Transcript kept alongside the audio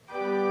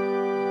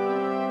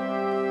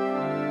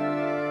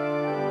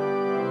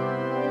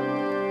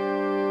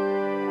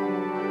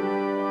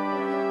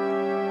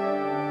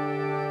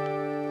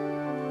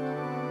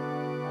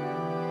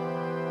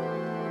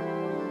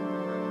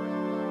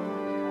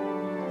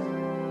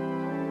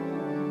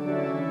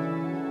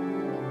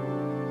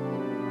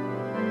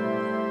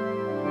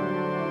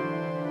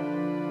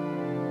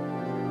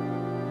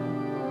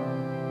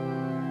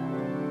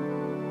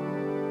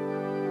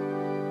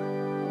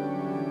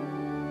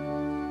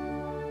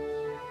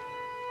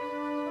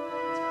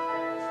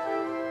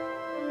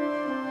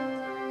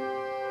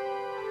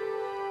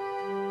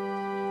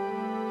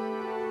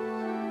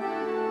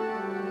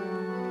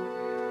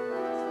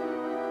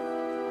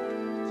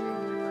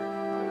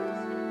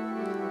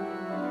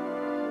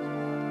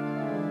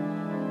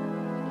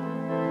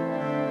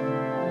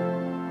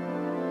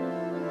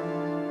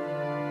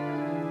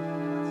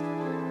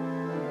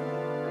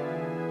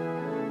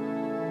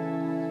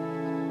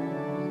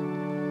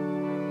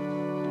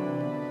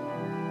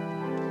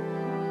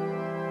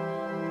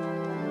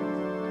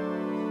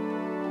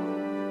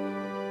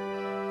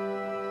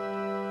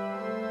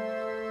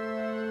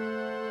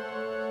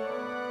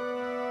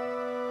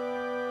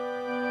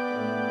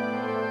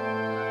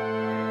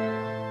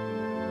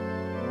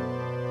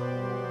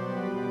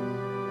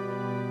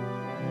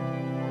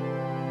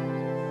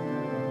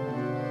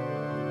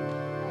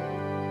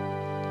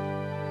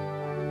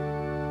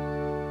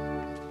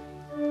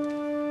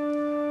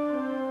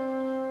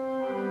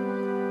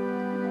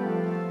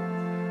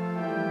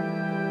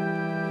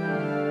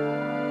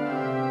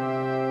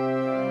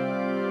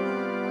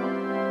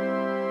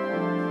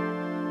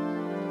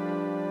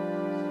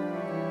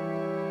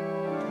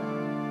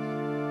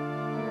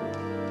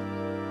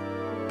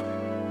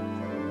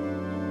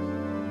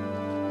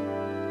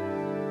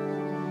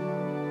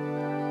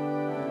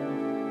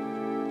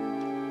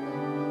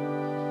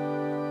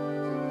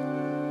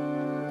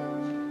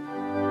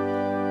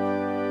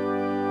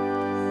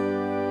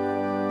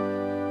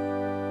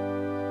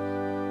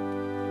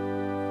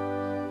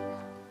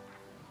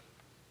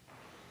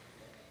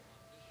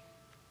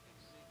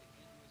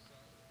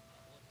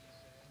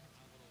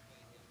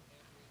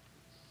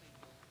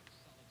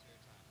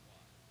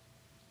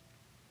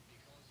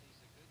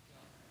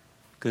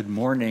Good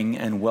morning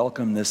and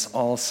welcome this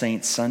All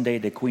Saints Sunday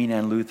to Queen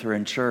Anne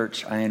Lutheran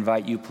Church. I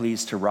invite you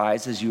please to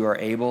rise as you are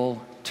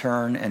able,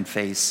 turn and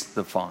face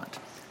the font.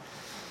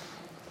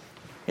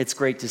 It's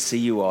great to see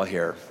you all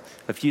here.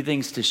 A few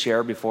things to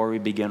share before we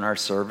begin our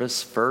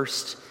service.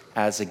 First,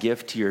 as a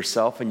gift to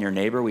yourself and your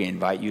neighbor, we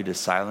invite you to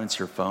silence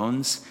your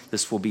phones.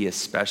 This will be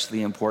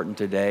especially important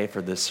today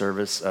for this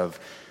service of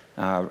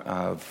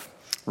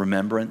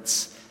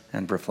remembrance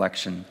and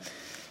reflection.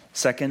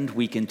 Second,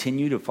 we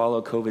continue to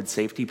follow COVID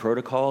safety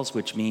protocols,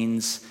 which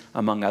means,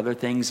 among other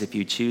things, if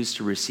you choose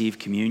to receive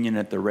communion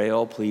at the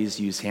rail, please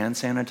use hand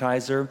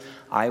sanitizer.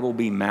 I will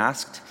be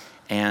masked,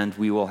 and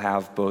we will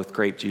have both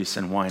grape juice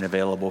and wine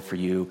available for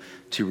you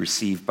to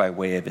receive by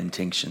way of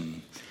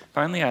intinction.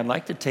 Finally, I'd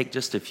like to take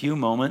just a few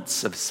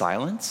moments of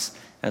silence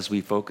as we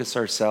focus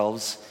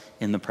ourselves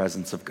in the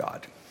presence of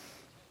God.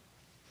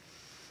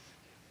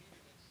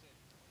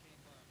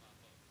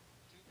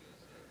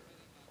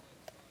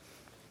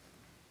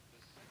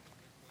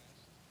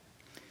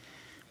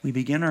 We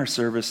begin our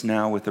service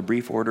now with a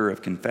brief order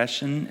of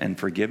confession and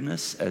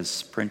forgiveness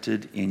as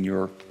printed in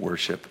your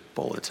worship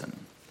bulletin.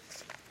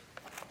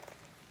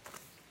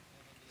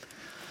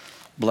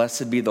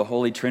 Blessed be the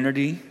Holy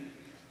Trinity,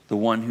 the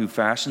one who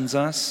fashions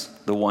us,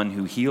 the one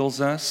who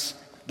heals us,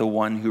 the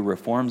one who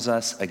reforms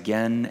us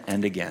again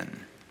and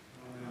again.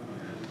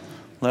 Amen.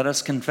 Let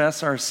us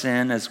confess our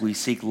sin as we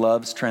seek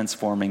love's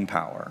transforming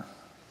power.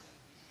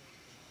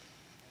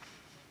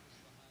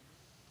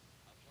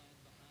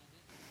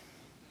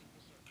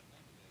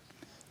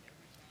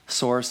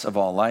 Source of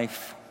all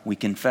life, we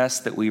confess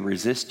that we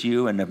resist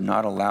you and have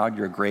not allowed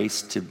your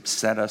grace to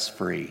set us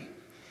free.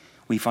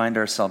 We find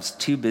ourselves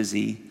too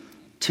busy,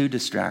 too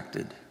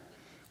distracted.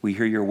 We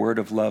hear your word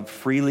of love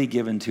freely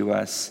given to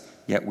us,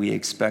 yet we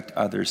expect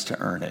others to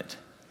earn it.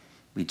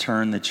 We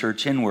turn the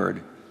church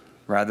inward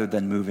rather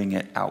than moving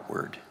it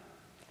outward.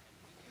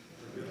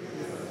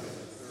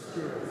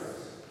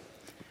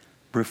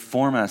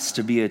 Reform us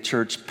to be a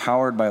church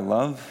powered by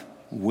love,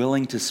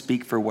 willing to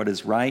speak for what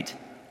is right,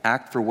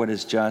 act for what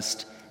is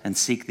just, and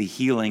seek the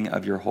healing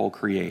of your whole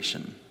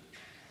creation.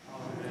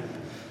 Amen.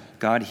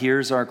 God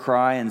hears our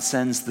cry and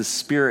sends the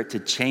Spirit to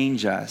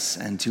change us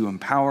and to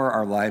empower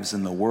our lives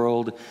in the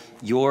world.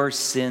 Your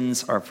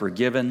sins are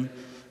forgiven.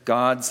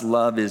 God's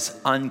love is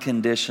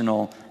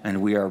unconditional,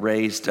 and we are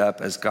raised up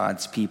as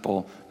God's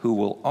people who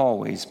will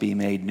always be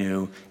made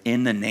new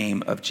in the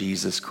name of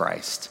Jesus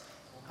Christ.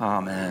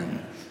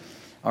 Amen.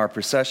 Our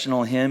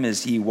processional hymn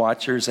is Ye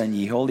Watchers and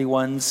Ye Holy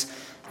Ones.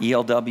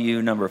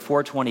 ELW number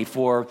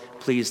 424,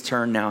 please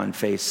turn now and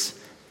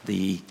face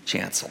the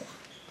chancel.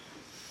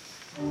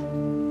 Go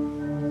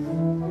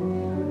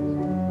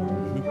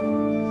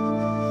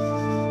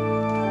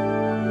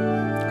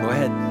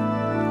ahead.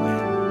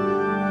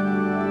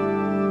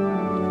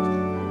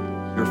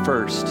 You're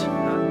first.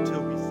 Not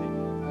until we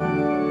sing.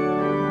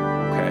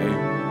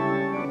 Okay.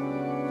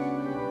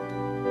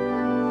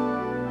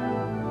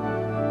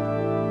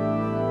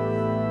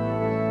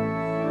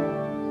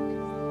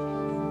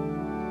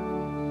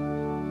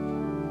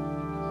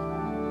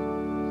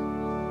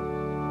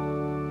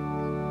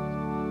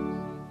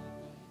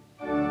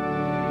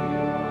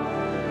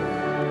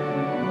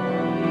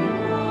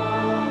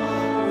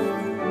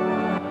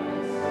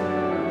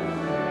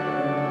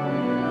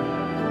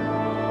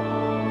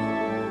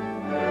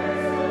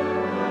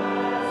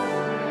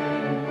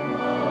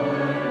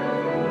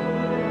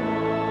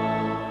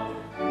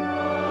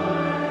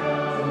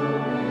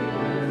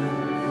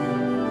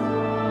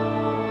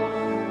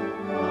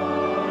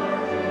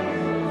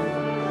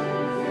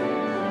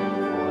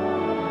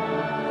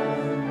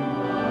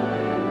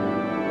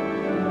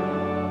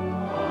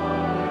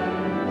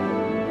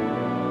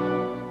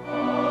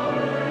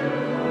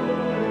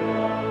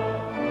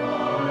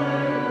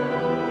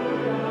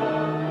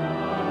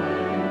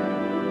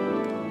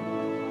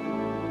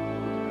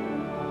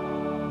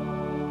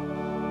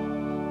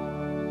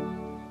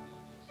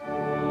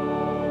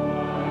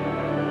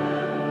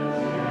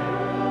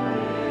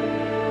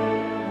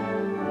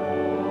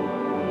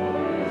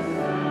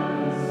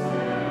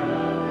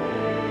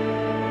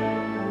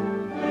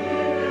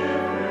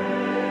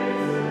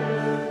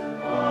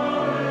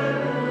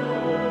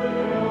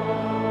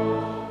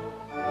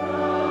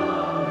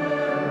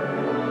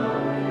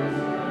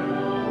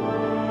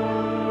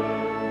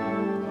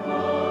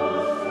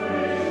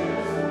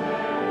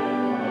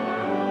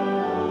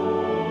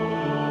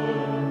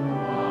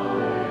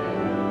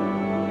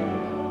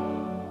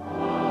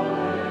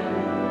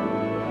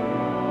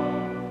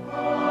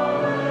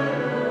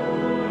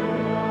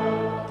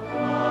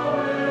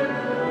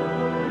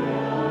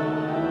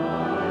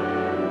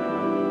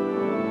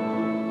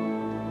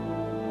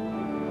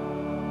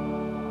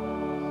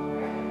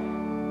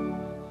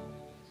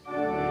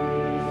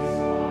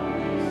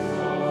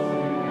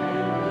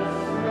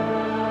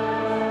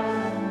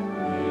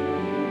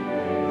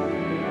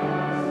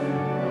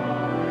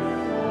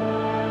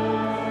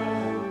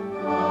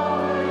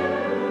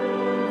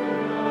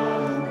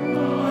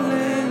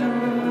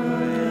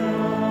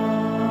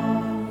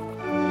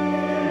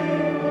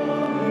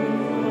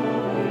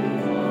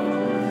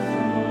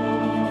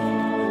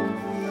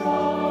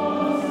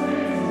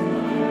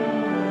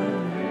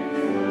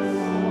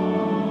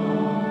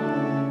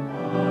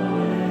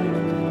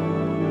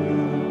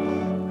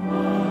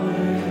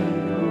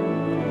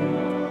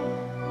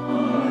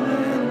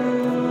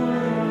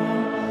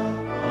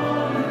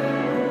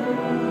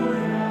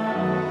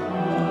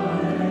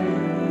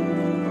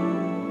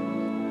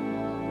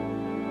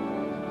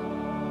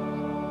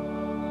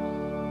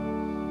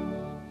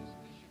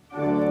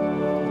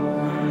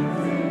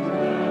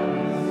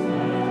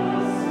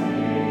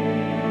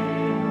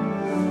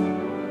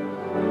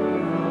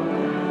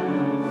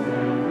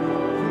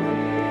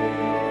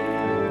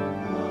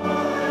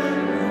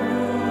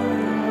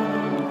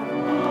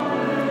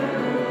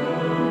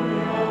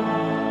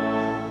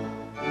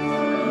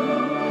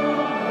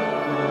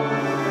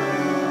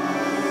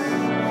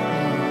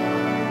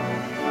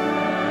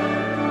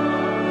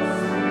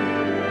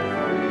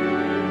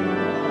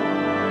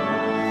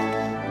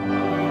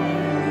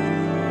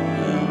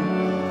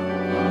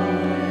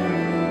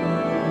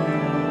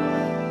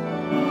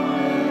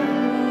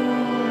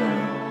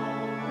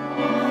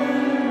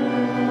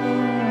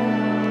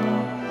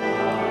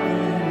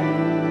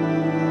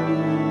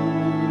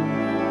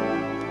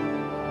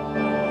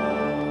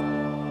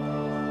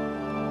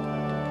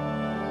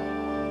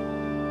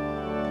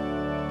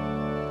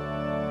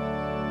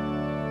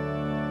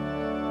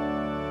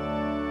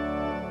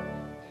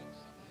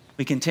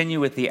 We continue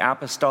with the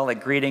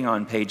apostolic greeting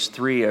on page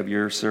 3 of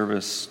your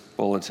service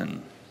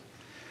bulletin.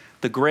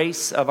 The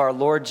grace of our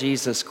Lord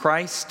Jesus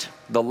Christ,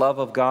 the love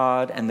of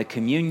God, and the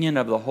communion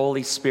of the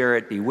Holy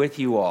Spirit be with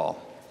you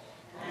all.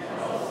 And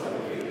also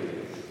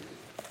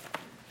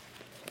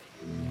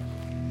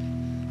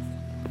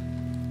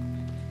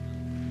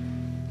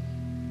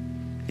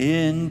with you.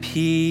 In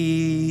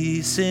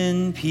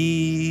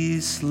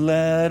peace,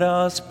 let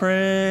us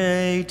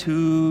pray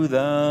to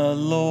the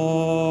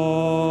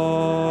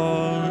Lord.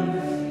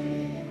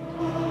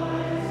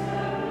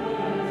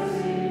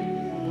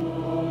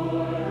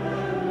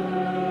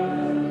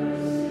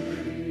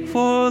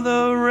 For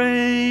the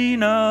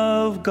reign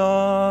of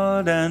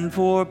God and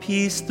for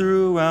peace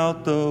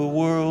throughout the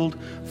world,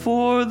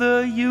 for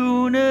the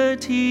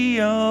unity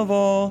of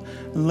all,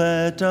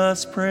 let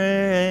us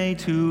pray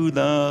to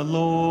the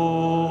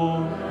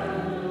Lord.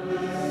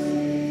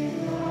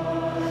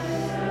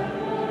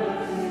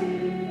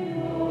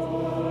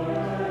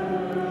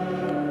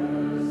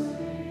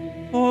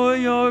 For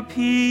your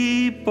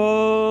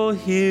people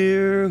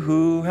here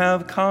who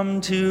have come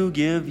to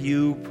give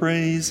you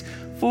praise,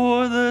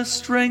 for the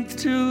strength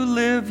to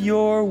live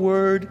your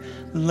word,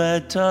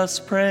 let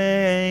us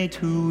pray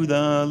to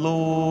the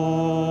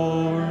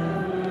Lord.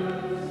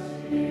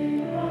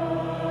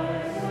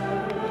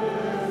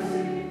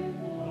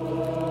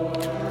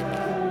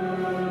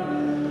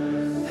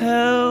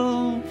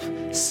 Help,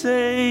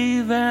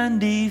 save,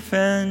 and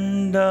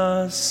defend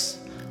us,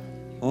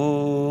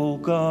 O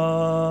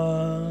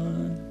God.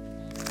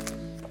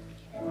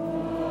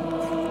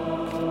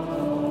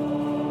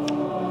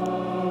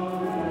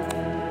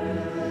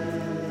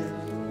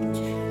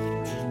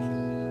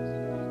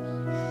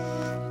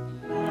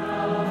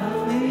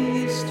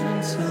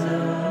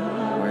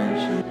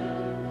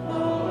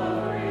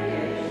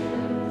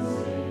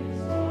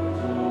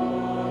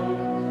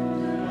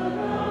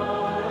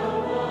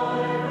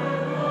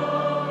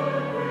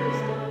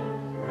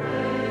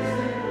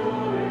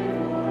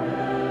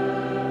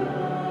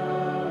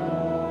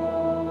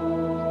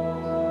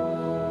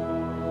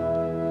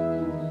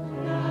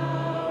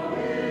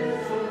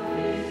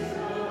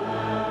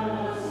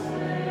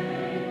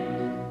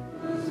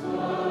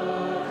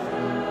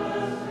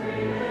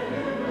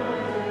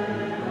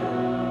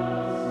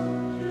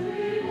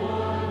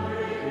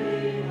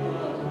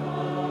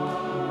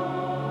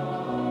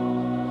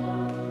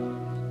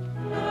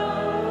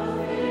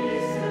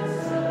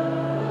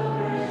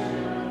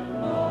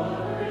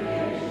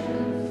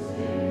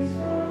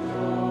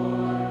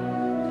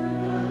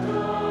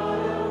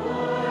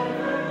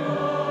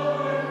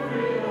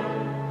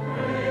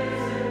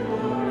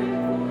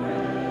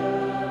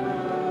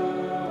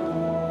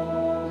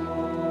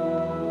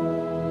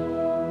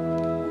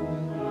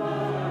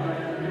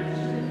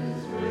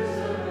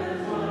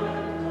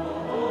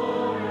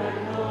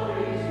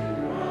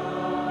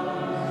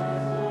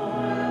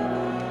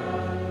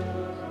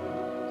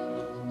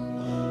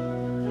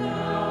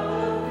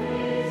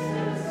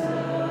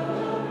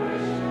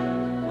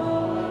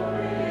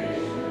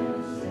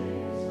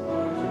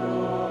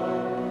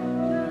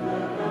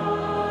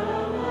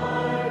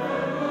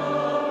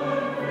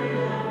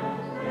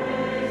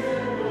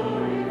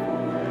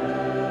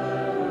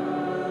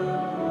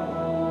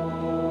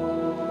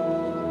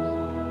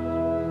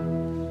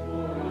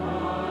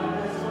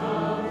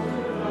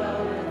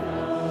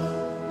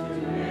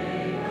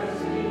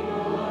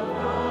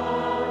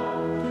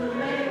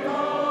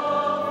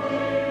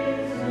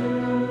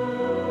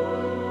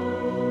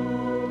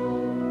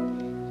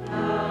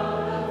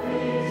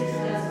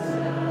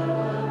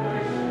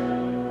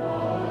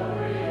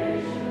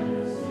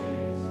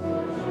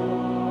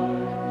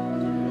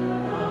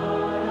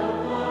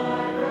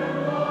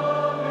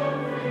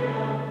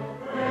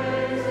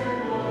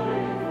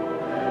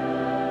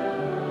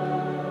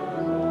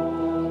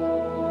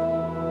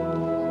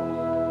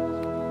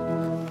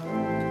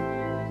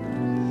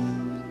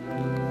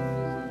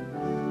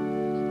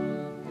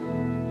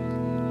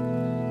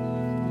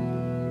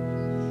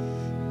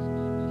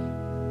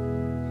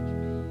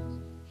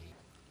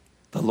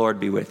 The Lord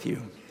be with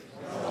you.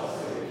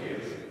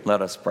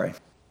 Let us pray.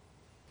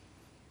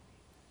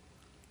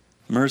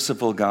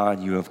 Merciful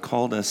God, you have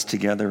called us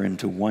together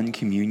into one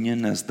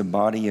communion as the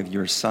body of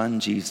your Son,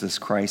 Jesus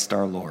Christ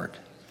our Lord.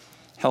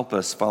 Help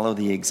us follow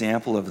the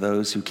example of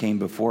those who came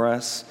before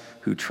us,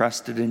 who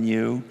trusted in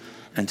you,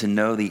 and to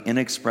know the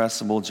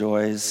inexpressible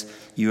joys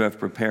you have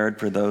prepared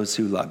for those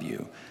who love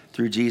you.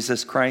 Through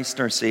Jesus Christ,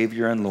 our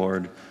Savior and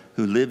Lord,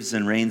 who lives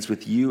and reigns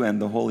with you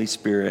and the Holy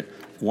Spirit,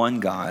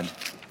 one God,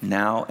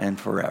 now and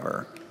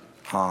forever.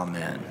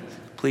 Amen.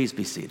 Please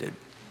be seated.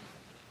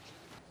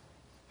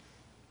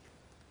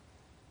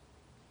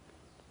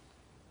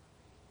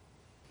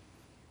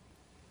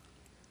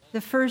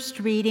 The first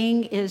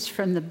reading is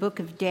from the book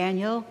of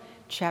Daniel,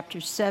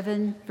 chapter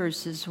 7,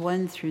 verses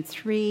 1 through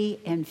 3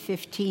 and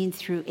 15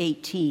 through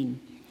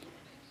 18.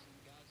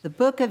 The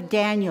book of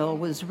Daniel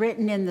was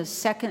written in the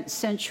 2nd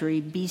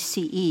century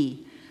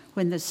BCE,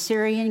 when the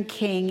Syrian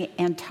king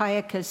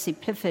Antiochus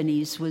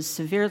Epiphanes was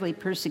severely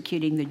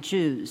persecuting the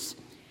Jews.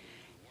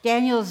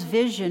 Daniel's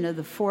vision of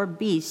the four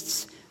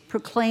beasts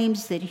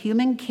proclaims that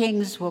human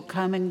kings will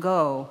come and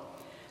go,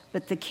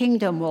 but the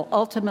kingdom will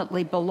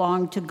ultimately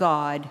belong to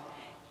God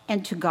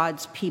and to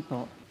God's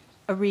people.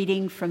 A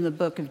reading from the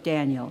book of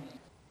Daniel.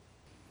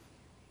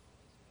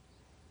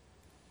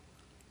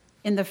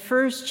 In the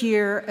first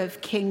year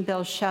of King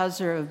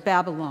Belshazzar of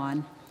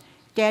Babylon,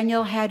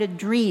 Daniel had a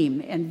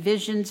dream and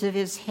visions of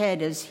his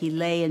head as he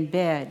lay in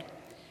bed.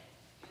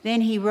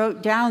 Then he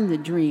wrote down the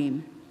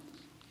dream.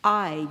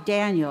 I,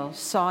 Daniel,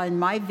 saw in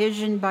my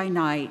vision by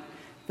night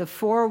the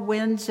four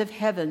winds of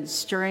heaven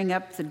stirring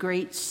up the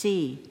great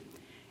sea,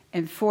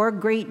 and four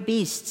great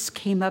beasts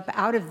came up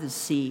out of the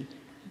sea,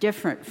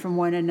 different from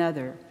one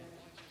another.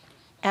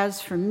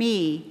 As for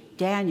me,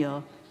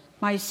 Daniel,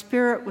 my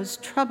spirit was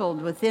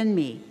troubled within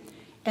me,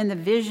 and the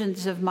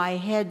visions of my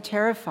head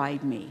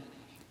terrified me.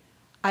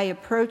 I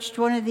approached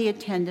one of the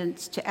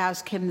attendants to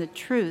ask him the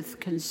truth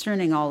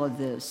concerning all of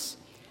this.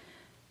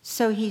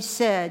 So he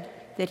said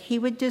that he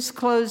would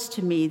disclose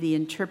to me the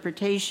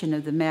interpretation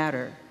of the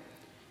matter.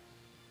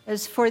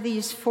 As for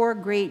these four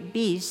great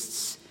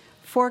beasts,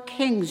 4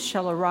 kings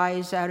shall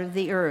arise out of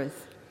the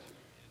earth,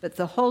 but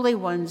the holy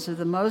ones of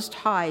the Most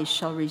High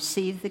shall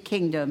receive the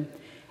kingdom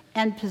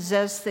and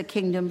possess the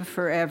kingdom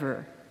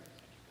forever,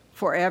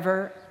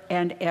 forever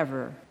and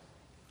ever.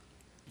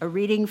 A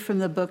reading from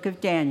the book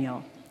of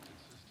Daniel.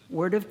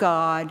 Word of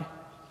God,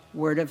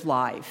 word of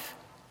life.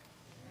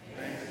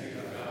 Thanks be to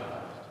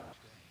God.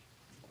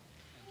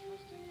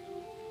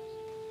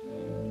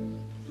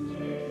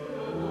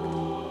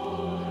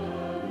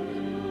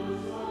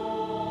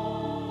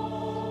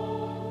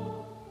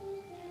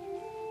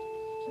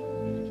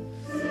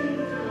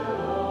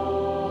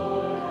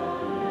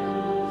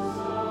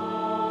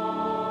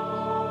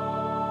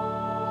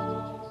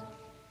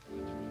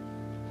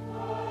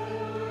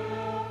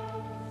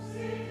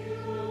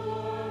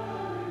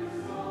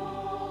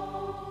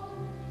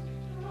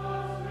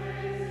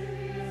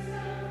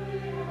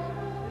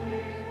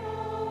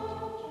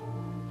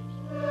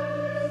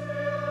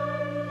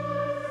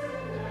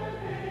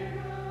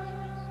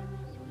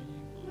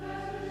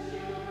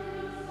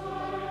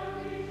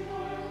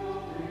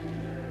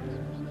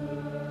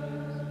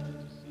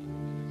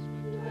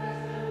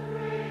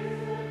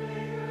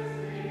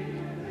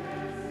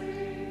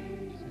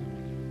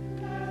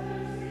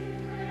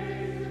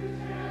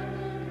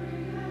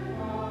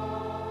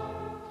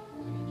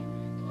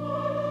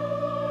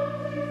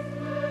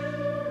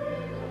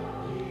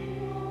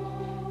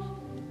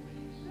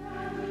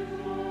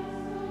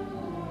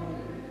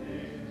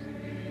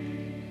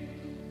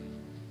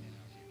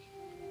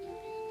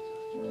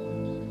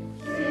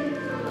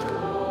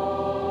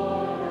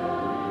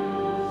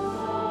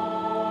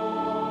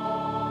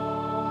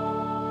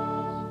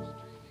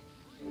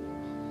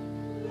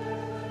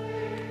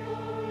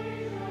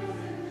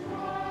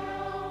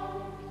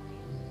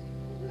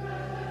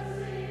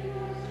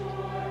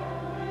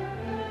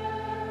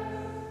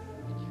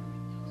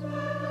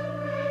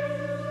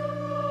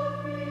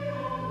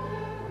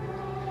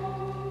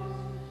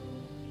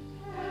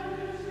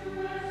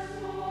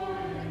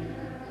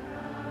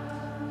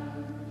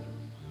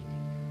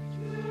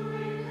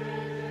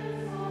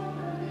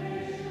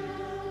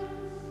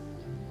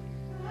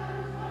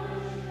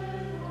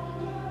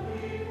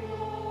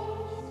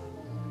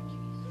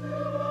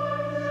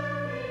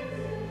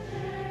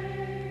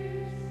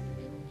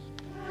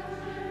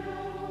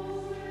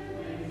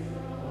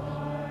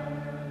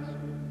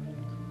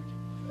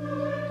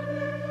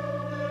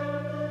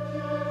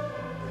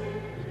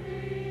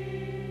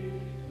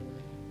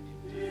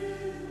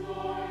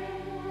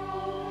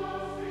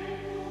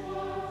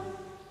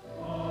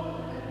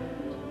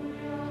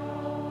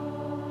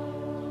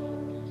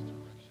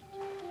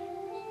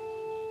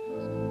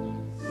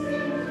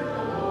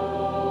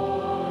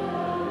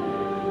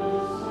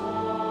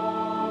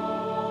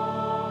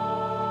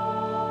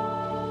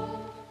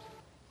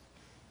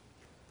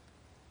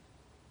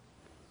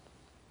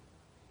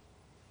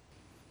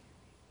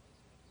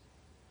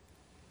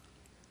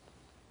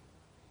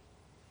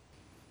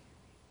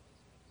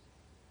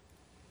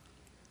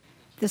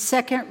 The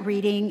second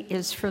reading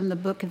is from the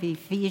book of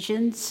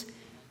Ephesians,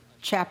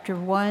 chapter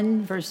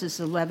 1, verses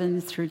 11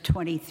 through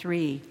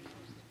 23.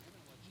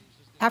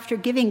 After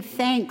giving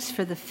thanks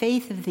for the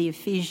faith of the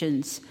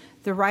Ephesians,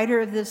 the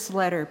writer of this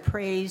letter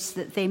prays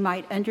that they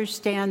might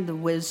understand the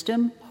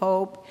wisdom,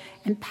 hope,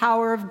 and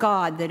power of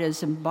God that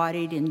is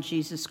embodied in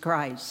Jesus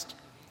Christ.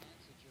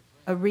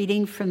 A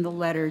reading from the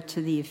letter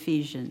to the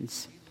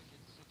Ephesians.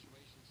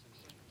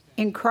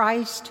 In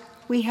Christ,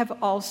 we have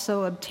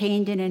also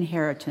obtained an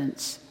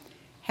inheritance,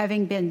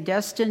 having been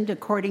destined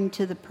according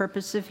to the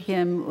purpose of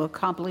him who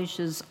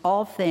accomplishes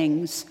all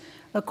things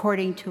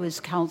according to his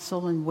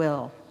counsel and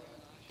will,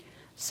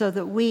 so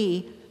that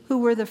we, who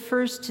were the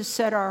first to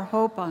set our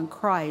hope on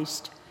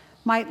Christ,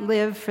 might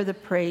live for the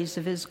praise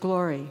of his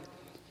glory.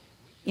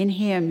 In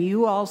him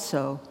you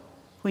also,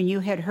 when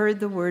you had heard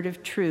the word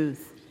of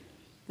truth,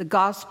 the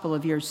gospel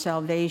of your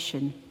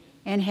salvation,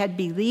 and had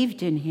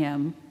believed in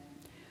him,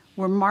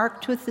 were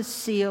marked with the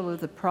seal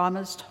of the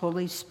promised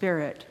Holy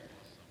Spirit.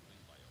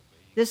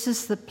 This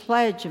is the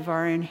pledge of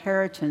our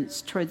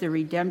inheritance toward the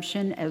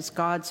redemption as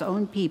God's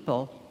own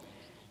people,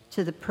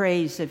 to the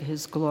praise of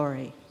his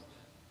glory.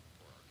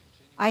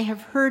 I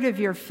have heard of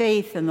your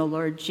faith in the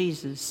Lord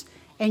Jesus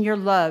and your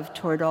love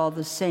toward all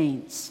the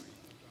saints.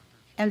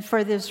 And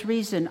for this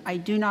reason, I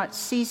do not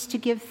cease to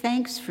give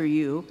thanks for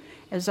you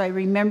as I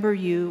remember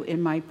you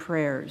in my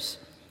prayers.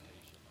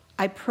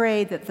 I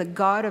pray that the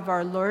God of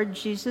our Lord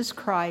Jesus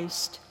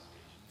Christ,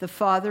 the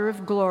Father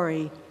of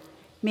glory,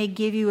 may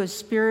give you a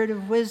spirit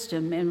of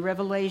wisdom and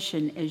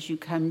revelation as you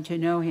come to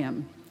know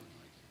him,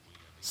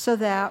 so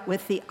that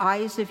with the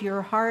eyes of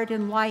your heart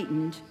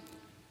enlightened,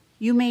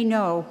 you may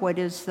know what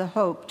is the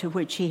hope to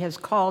which he has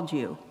called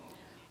you,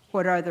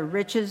 what are the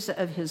riches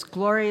of his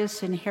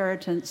glorious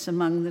inheritance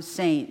among the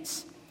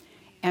saints,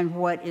 and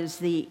what is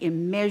the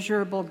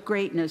immeasurable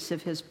greatness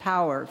of his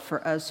power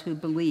for us who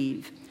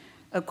believe,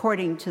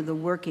 according to the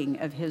working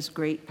of his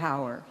great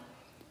power.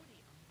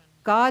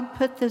 God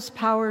put this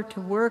power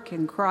to work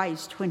in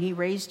Christ when he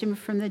raised him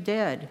from the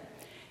dead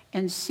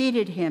and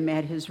seated him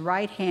at his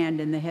right hand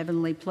in the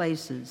heavenly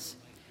places.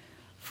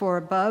 For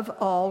above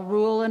all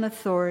rule and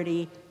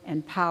authority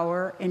and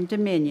power and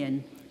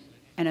dominion,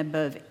 and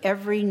above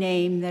every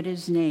name that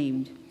is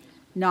named,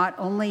 not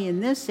only in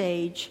this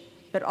age,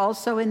 but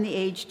also in the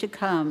age to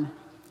come.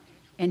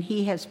 And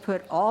he has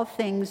put all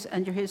things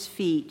under his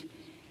feet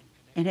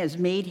and has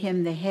made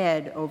him the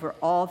head over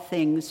all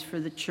things for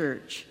the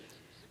church,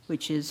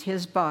 which is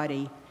his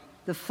body,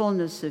 the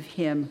fullness of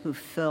him who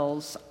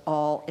fills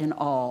all in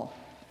all.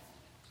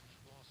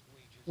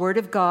 Word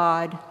of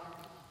God,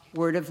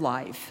 word of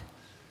life.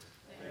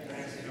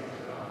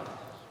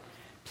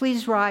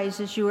 Please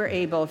rise as you are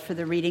able for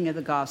the reading of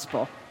the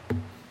gospel.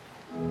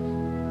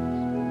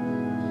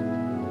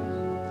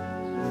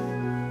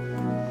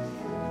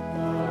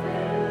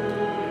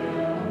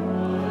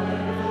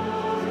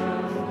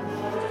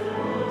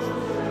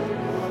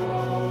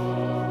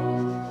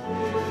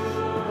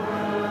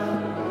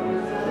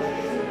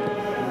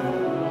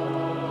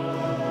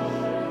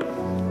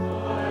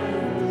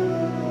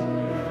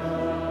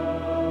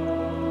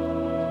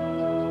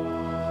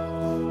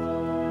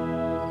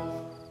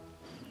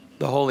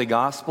 The Holy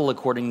Gospel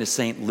according to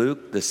St.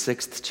 Luke, the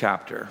 6th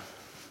chapter.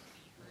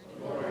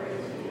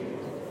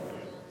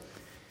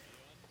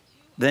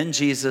 Then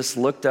Jesus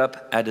looked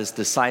up at his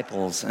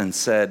disciples and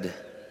said,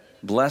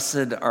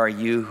 "Blessed are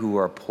you who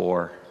are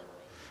poor,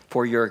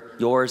 for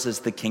yours is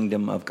the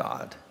kingdom of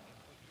God.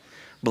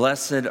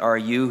 Blessed are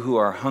you who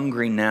are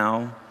hungry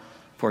now,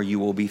 for you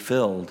will be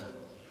filled.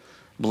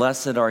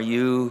 Blessed are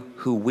you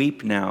who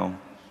weep now,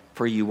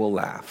 for you will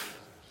laugh.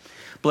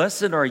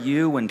 Blessed are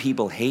you when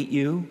people hate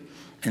you,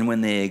 and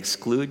when they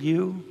exclude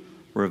you,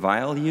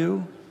 revile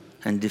you,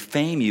 and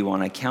defame you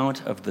on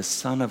account of the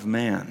Son of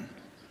Man.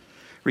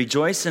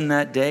 Rejoice in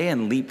that day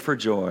and leap for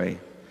joy,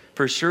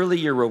 for surely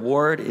your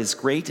reward is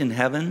great in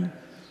heaven,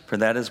 for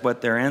that is what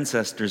their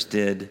ancestors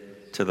did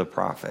to the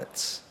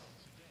prophets.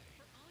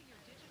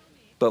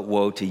 But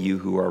woe to you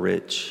who are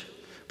rich,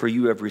 for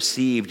you have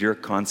received your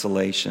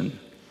consolation.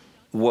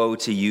 Woe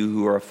to you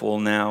who are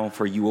full now,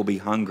 for you will be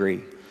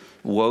hungry.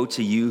 Woe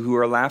to you who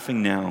are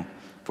laughing now,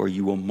 for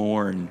you will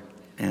mourn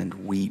and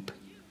weep.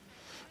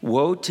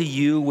 Woe to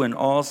you when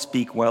all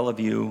speak well of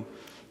you,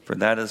 for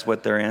that is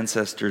what their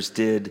ancestors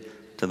did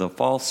to the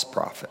false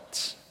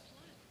prophets.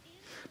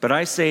 But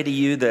I say to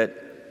you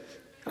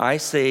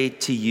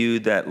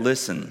that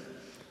listen,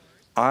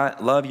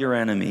 love your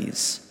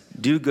enemies,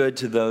 do good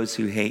to those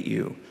who hate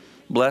you,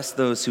 bless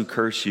those who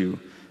curse you,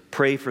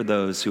 pray for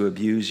those who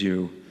abuse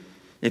you.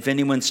 If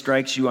anyone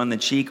strikes you on the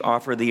cheek,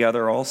 offer the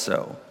other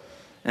also.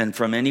 And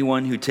from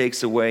anyone who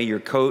takes away your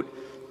coat,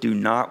 do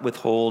not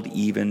withhold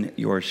even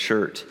your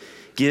shirt.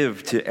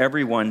 Give to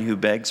everyone who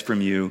begs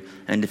from you,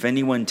 and if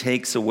anyone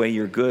takes away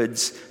your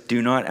goods,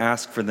 do not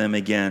ask for them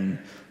again.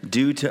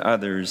 Do to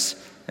others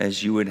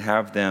as you would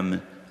have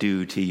them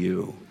do to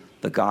you."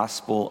 The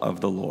gospel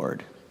of the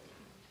Lord.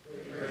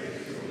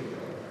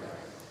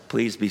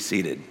 Please be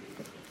seated.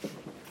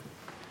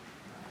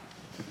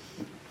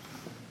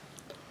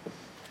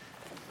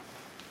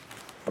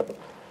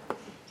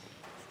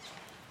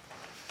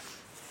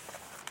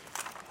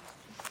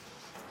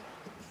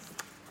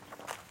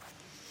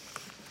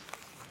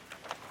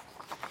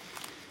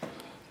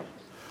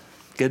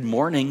 Good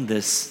morning,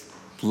 this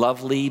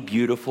lovely,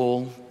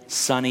 beautiful,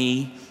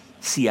 sunny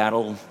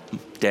Seattle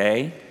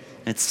day.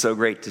 It's so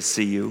great to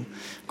see you.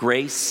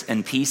 Grace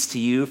and peace to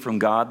you from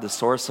God, the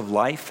source of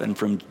life, and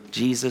from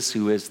Jesus,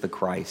 who is the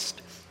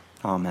Christ.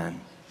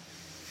 Amen.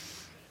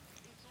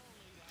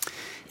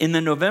 In the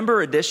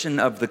November edition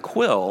of The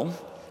Quill,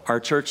 our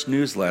church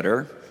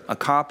newsletter, a new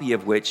copy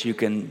of which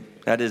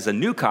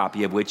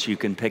you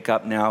can pick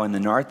up now in the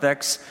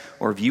narthex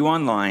or view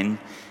online,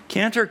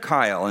 Cantor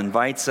Kyle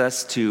invites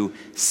us to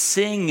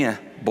sing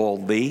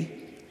boldly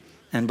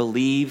and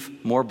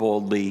believe more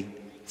boldly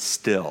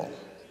still.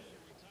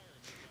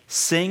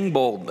 Sing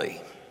boldly.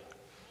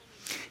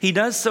 He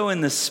does so in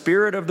the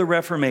spirit of the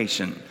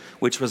Reformation,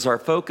 which was our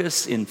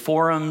focus in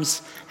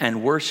forums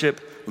and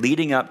worship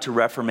leading up to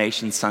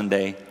Reformation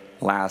Sunday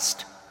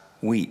last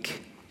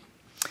weak.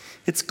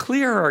 It's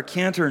clear our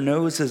cantor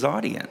knows his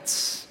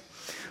audience.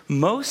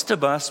 Most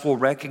of us will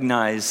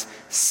recognize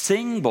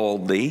 "sing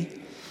boldly"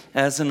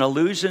 as an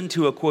allusion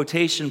to a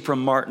quotation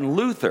from Martin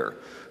Luther,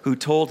 who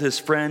told his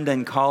friend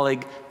and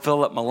colleague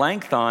Philip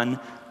Melanchthon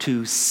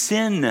to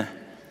sin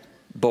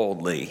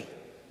boldly.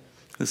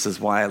 This is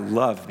why I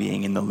love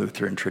being in the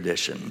Lutheran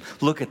tradition.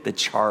 Look at the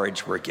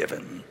charge we're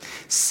given.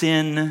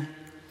 Sin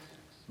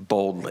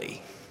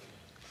boldly.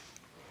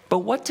 But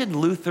what did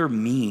Luther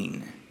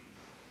mean?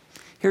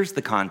 Here's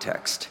the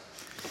context.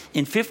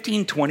 In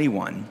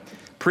 1521,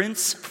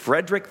 Prince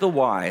Frederick the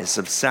Wise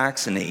of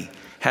Saxony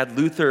had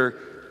Luther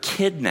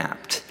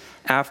kidnapped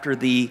after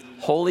the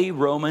Holy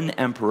Roman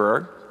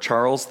Emperor,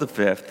 Charles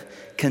V,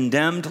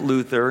 condemned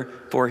Luther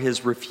for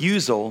his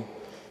refusal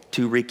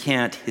to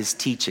recant his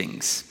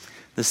teachings.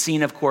 The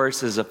scene, of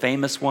course, is a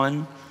famous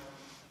one.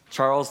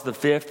 Charles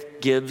V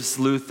gives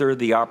Luther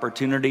the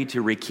opportunity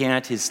to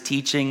recant his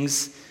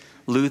teachings.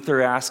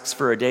 Luther asks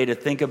for a day to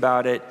think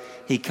about it.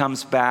 He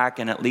comes back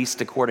and, at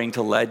least according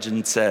to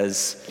legend,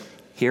 says,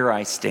 "Here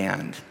I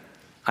stand.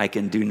 I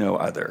can do no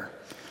other,"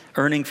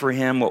 earning for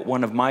him what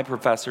one of my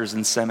professors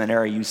in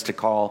seminary used to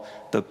call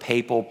the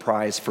Papal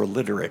Prize for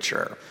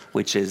Literature,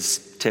 which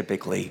is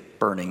typically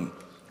burning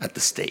at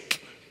the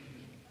stake.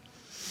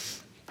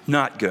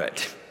 Not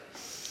good.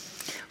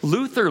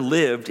 Luther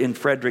lived in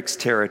Frederick's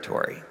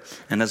territory,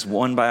 and as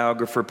one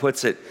biographer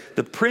puts it,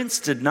 the prince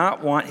did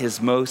not want his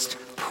most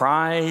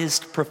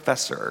prized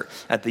professor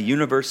at the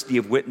University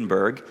of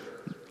Wittenberg,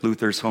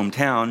 Luther's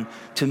hometown,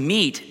 to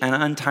meet an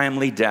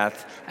untimely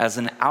death as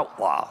an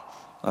outlaw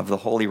of the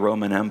Holy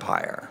Roman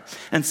Empire.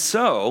 And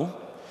so,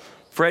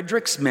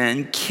 Frederick's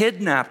men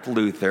kidnapped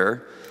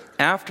Luther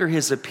after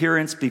his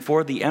appearance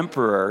before the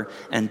emperor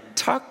and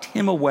tucked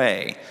him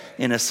away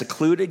in a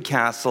secluded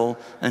castle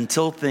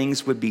until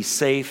things would be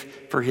safe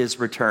for his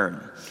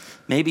return.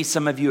 Maybe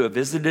some of you have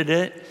visited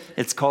it.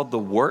 It's called the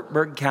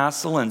Wartburg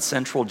Castle in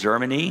central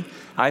Germany.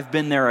 I've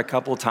been there a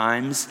couple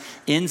times.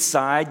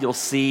 Inside, you'll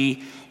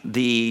see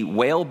the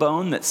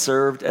whalebone that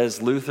served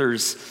as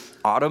Luther's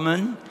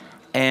ottoman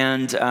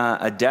and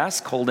a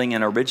desk holding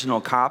an original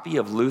copy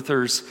of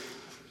Luther's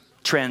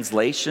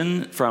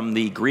translation from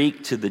the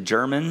Greek to the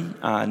German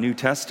New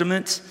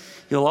Testament.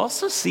 You'll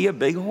also see a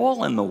big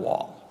hole in the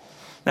wall.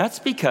 That's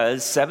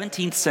because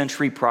 17th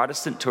century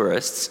Protestant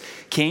tourists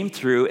came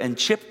through and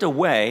chipped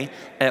away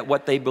at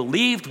what they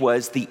believed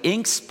was the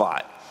ink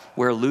spot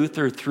where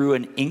Luther threw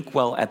an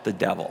inkwell at the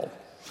devil.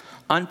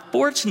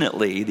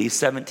 Unfortunately, these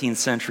 17th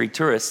century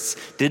tourists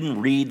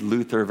didn't read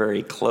Luther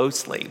very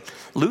closely.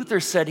 Luther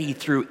said he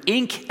threw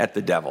ink at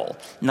the devil,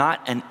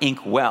 not an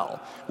inkwell,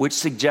 which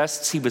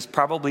suggests he was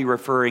probably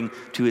referring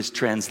to his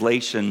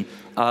translation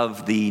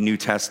of the New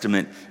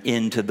Testament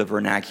into the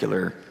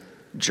vernacular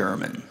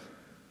German.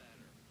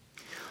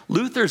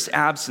 Luther's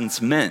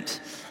absence meant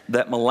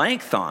that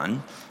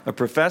Melanchthon, a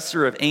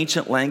professor of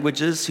ancient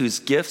languages whose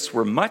gifts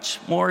were much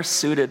more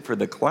suited for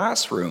the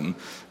classroom,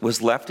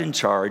 was left in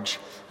charge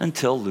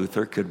until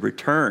Luther could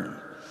return.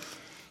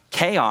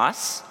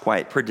 Chaos,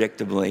 quite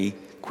predictably,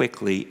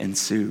 quickly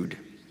ensued.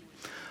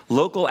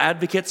 Local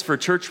advocates for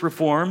church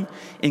reform,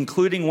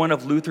 including one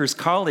of Luther's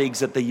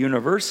colleagues at the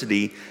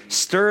university,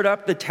 stirred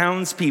up the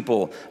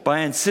townspeople by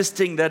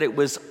insisting that it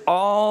was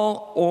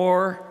all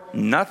or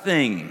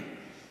nothing.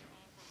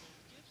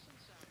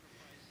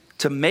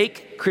 To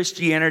make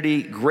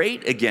Christianity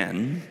great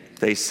again,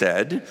 they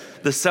said,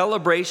 the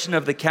celebration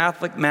of the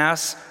Catholic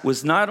Mass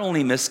was not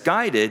only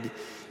misguided,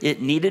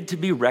 it needed to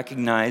be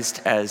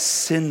recognized as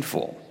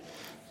sinful.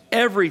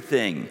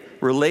 Everything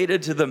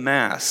related to the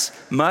Mass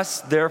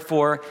must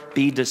therefore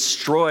be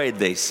destroyed,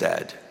 they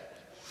said.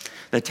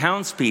 The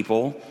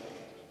townspeople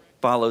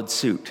followed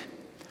suit,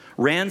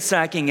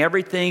 ransacking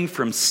everything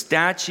from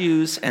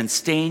statues and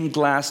stained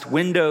glass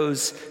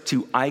windows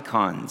to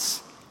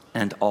icons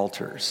and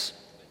altars.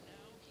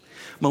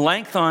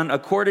 Melanchthon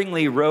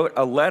accordingly wrote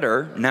a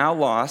letter, now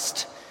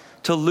lost,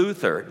 to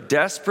Luther,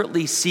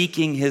 desperately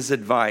seeking his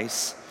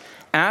advice,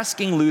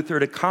 asking Luther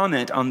to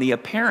comment on the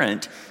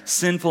apparent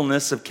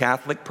sinfulness of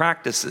Catholic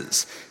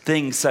practices,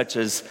 things such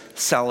as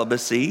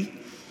celibacy,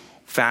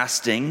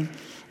 fasting,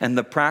 and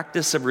the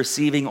practice of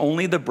receiving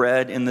only the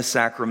bread in the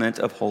sacrament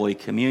of Holy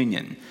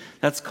Communion.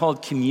 That's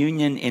called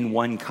communion in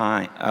one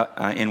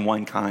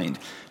kind.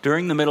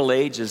 During the Middle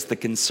Ages, the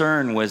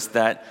concern was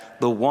that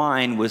the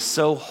wine was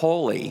so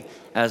holy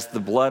as the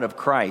blood of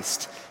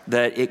Christ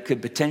that it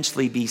could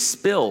potentially be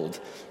spilled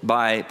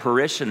by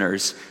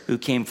parishioners who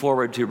came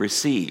forward to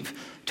receive.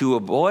 To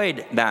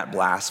avoid that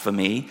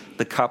blasphemy,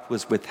 the cup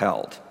was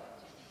withheld.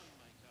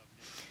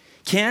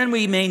 Can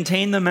we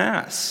maintain the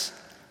Mass?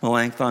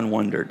 Melanchthon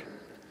wondered.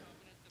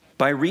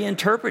 By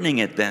reinterpreting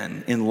it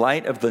then in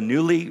light of the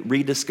newly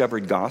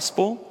rediscovered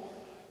gospel,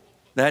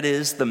 that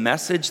is, the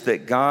message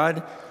that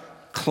God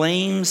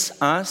claims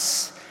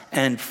us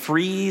and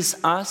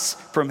frees us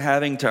from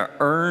having to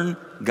earn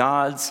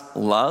God's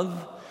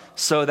love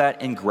so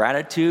that in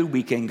gratitude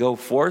we can go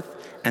forth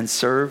and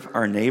serve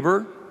our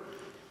neighbor?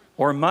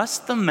 Or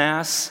must the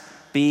Mass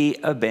be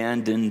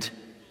abandoned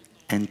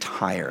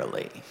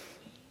entirely.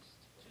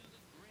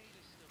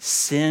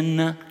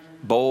 Sin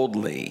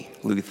boldly,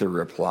 Luther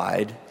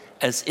replied,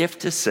 as if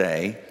to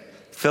say,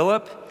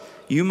 Philip,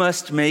 you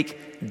must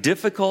make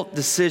difficult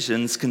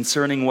decisions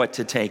concerning what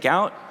to take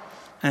out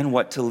and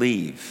what to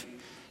leave.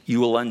 You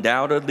will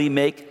undoubtedly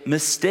make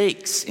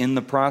mistakes in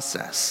the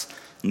process.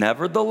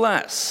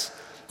 Nevertheless,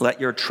 let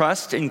your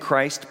trust in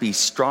Christ be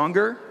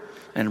stronger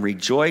and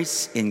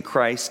rejoice in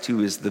Christ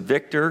who is the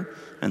victor,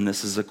 and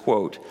this is a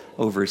quote,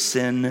 over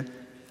sin,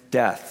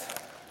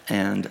 death,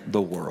 and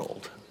the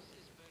world.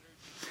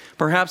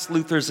 Perhaps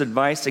Luther's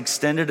advice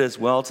extended as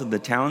well to the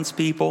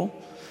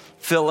townspeople.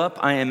 Philip,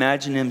 I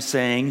imagine him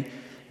saying,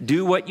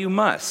 do what you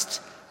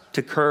must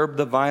to curb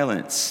the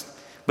violence,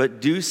 but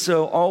do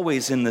so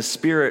always in the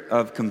spirit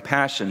of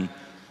compassion,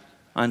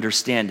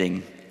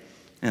 understanding,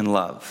 and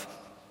love.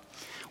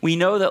 We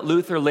know that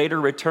Luther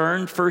later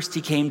returned. First,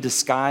 he came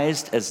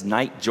disguised as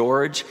Knight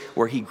George,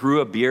 where he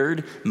grew a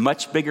beard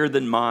much bigger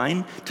than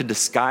mine to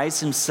disguise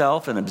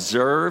himself and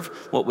observe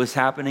what was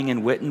happening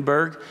in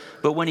Wittenberg.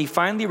 But when he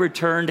finally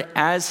returned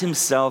as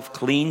himself,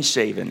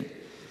 clean-shaven,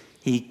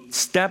 he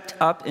stepped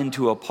up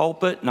into a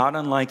pulpit not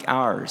unlike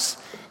ours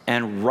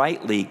and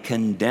rightly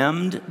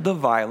condemned the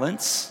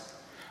violence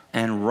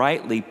and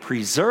rightly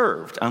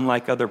preserved,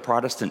 unlike other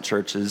Protestant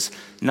churches,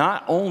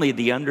 not only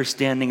the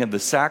understanding of the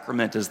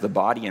sacrament as the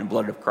body and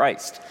blood of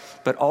Christ,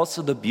 but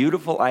also the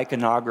beautiful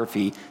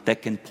iconography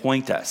that can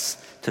point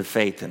us to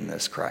faith in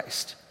this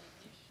Christ.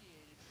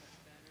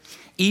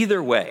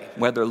 Either way,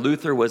 whether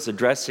Luther was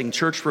addressing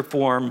church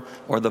reform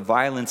or the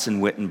violence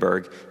in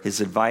Wittenberg,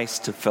 his advice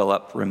to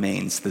Philip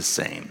remains the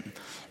same.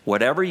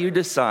 Whatever you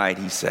decide,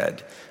 he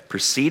said,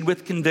 proceed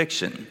with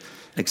conviction,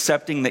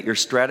 accepting that your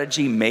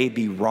strategy may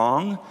be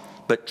wrong,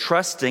 but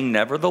trusting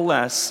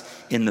nevertheless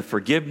in the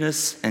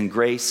forgiveness and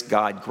grace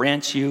God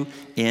grants you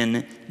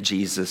in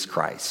Jesus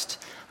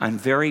Christ. I'm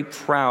very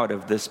proud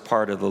of this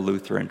part of the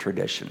Lutheran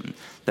tradition,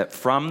 that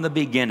from the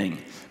beginning,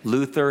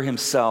 Luther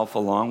himself,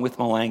 along with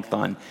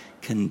Melanchthon,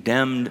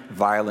 condemned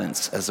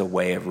violence as a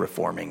way of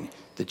reforming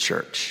the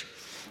church.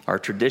 Our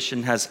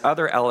tradition has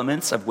other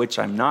elements of which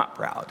I'm not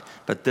proud,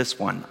 but this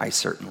one I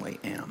certainly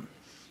am.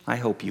 I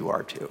hope you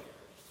are too.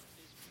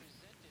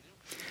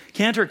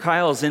 Cantor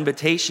Kyle's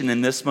invitation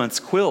in this month's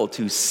quill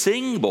to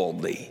sing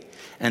boldly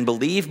and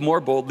believe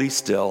more boldly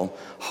still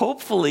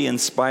hopefully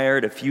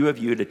inspired a few of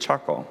you to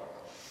chuckle.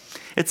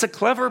 It's a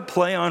clever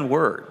play on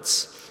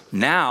words.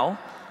 Now,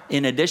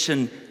 in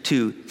addition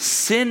to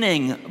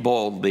sinning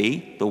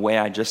boldly, the way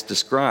I just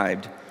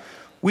described,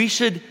 we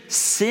should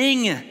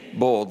sing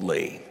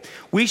boldly.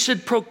 We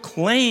should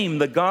proclaim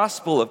the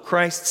gospel of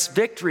Christ's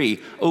victory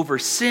over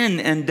sin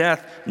and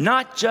death,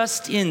 not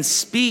just in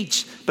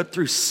speech, but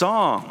through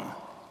song.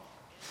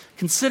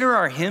 Consider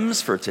our hymns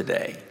for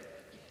today.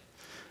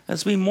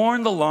 As we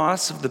mourn the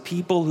loss of the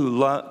people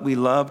we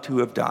loved who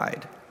have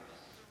died,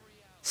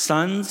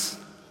 sons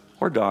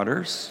or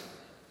daughters,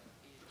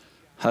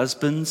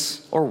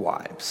 husbands or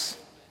wives,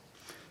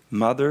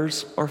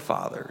 mothers or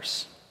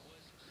fathers,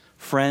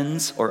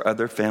 friends or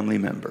other family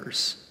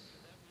members.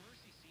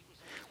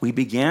 We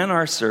began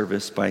our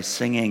service by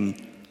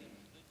singing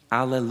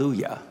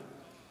Alleluia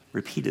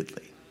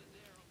repeatedly.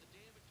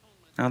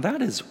 Now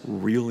that is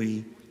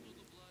really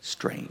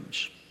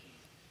strange.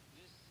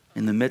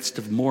 In the midst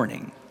of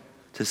mourning,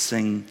 to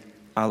sing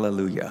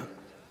Alleluia.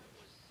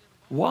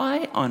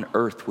 Why on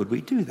earth would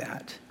we do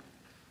that?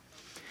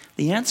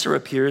 The answer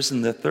appears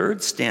in the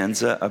third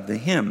stanza of the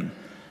hymn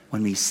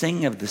when we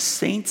sing of the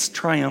saints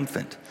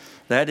triumphant,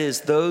 that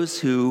is, those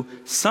who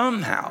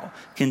somehow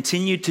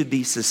continue to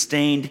be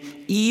sustained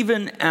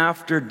even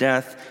after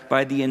death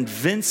by the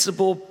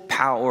invincible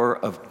power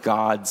of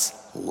God's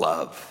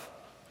love.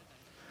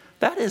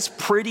 That is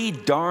pretty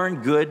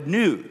darn good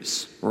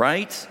news,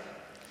 right?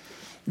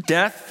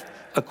 Death,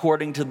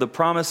 according to the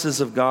promises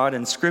of God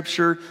in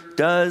Scripture,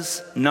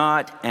 does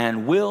not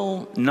and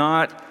will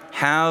not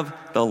have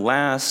the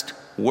last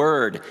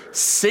word.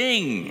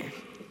 Sing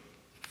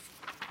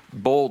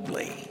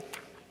boldly.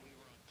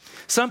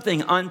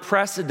 Something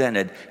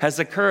unprecedented has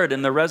occurred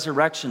in the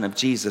resurrection of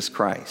Jesus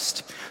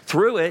Christ.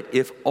 Through it,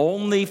 if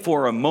only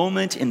for a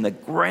moment in the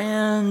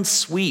grand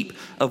sweep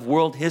of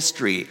world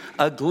history,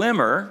 a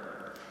glimmer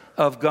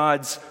of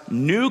God's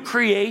new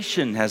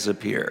creation has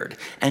appeared.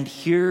 And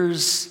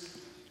here's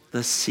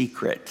the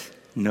secret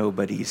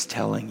nobody's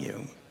telling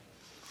you.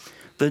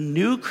 The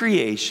new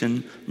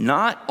creation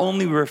not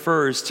only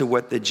refers to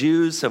what the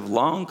Jews have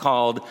long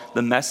called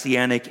the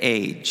Messianic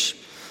age,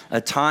 a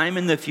time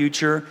in the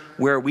future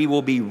where we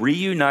will be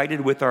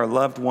reunited with our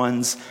loved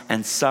ones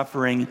and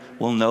suffering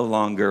will no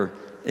longer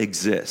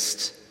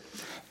exist.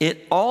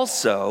 It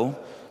also,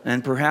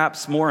 and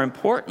perhaps more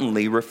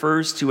importantly,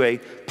 refers to a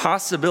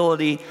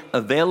possibility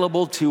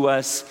available to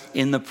us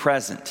in the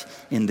present,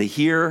 in the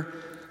here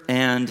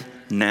and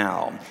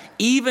now.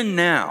 Even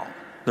now,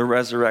 the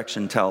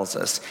resurrection tells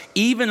us,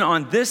 even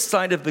on this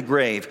side of the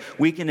grave,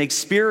 we can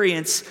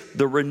experience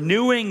the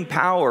renewing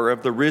power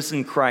of the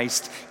risen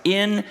Christ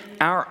in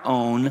our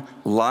own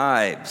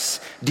lives.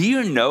 Do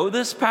you know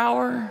this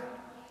power?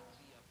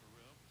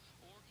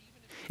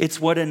 It's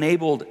what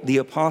enabled the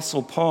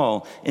Apostle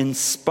Paul, in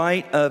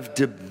spite of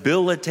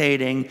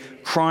debilitating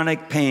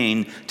chronic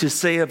pain, to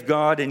say of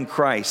God in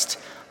Christ,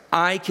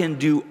 I can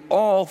do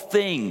all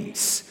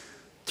things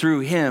through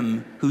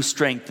him who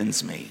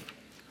strengthens me.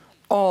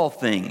 All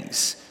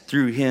things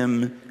through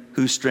him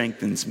who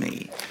strengthens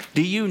me.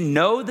 Do you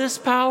know this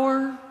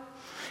power?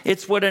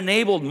 It's what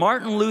enabled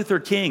Martin Luther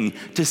King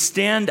to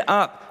stand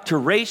up to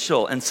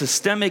racial and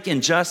systemic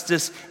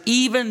injustice,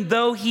 even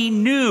though he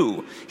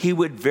knew he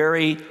would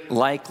very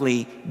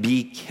likely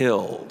be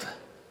killed.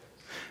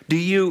 Do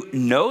you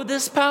know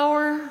this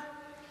power?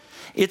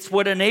 It's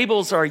what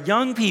enables our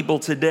young people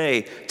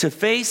today to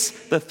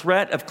face the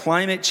threat of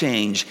climate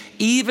change,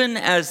 even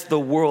as the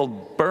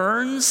world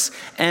burns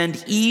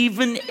and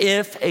even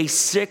if a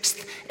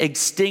sixth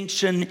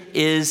extinction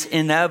is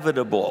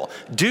inevitable.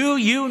 Do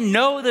you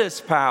know this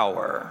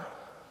power?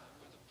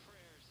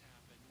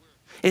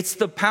 It's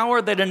the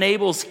power that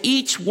enables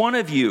each one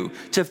of you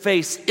to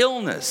face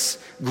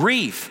illness,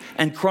 grief,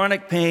 and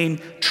chronic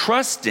pain,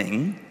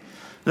 trusting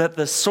that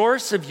the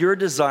source of your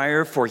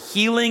desire for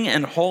healing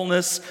and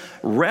wholeness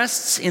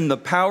rests in the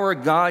power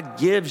God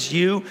gives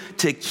you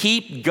to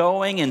keep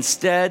going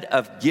instead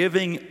of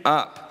giving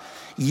up.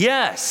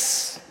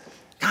 Yes.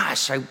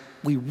 Gosh,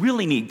 we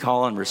really need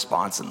call and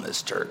response in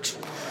this church.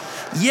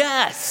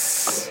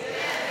 Yes.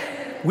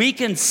 We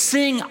can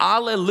sing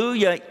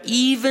Alleluia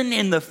even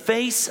in the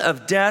face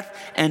of death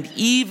and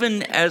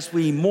even as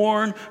we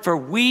mourn, for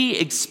we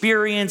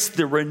experience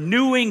the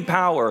renewing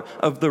power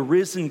of the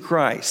risen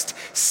Christ.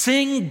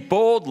 Sing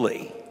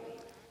boldly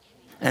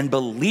and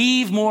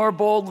believe more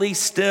boldly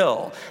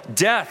still.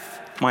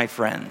 Death, my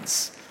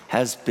friends,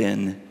 has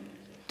been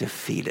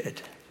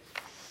defeated.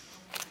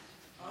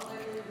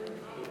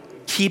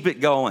 Keep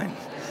it going.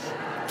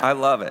 I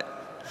love it.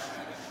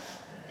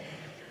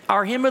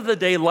 Our hymn of the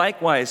day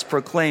likewise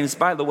proclaims,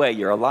 by the way,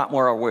 you're a lot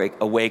more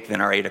awake than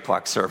our 8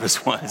 o'clock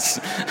service was,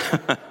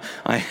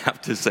 I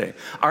have to say.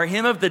 Our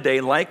hymn of the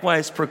day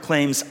likewise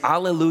proclaims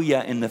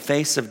Alleluia in the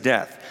face of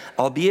death,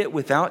 albeit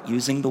without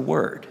using the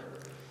word.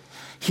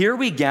 Here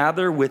we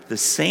gather with the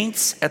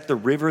saints at the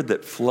river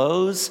that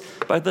flows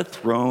by the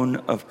throne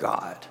of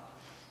God.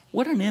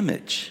 What an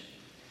image.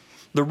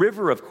 The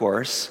river, of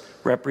course,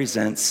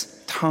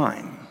 represents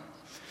time.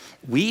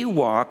 We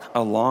walk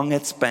along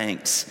its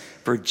banks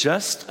for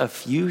just a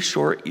few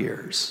short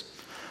years,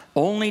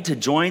 only to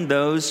join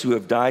those who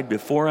have died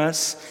before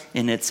us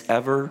in its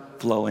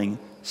ever-flowing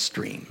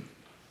stream.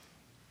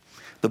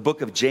 The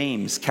book of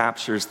James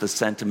captures the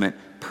sentiment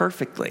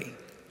perfectly.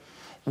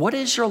 What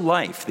is your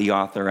life, the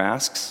author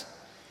asks?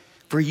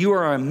 For you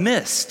are a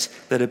mist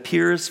that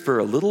appears for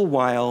a little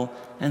while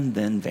and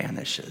then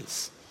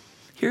vanishes.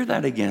 Hear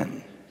that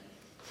again.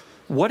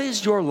 What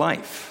is your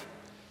life?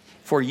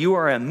 For you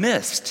are a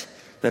mist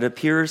that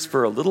appears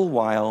for a little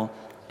while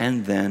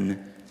and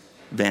then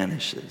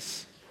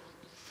vanishes.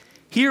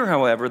 Here,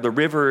 however, the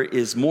river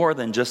is more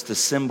than just a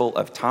symbol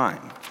of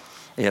time.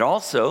 It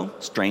also,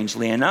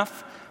 strangely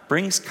enough,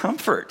 brings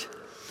comfort.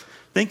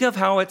 Think of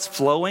how its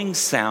flowing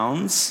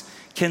sounds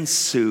can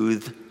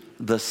soothe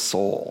the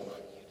soul.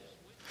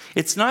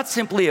 It's not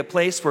simply a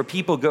place where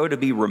people go to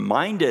be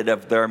reminded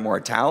of their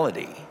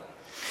mortality.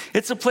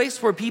 It's a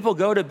place where people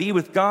go to be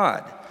with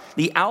God,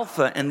 the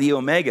Alpha and the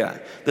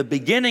Omega, the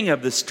beginning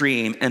of the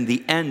stream and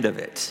the end of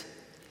it.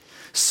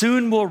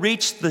 Soon we'll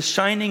reach the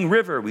shining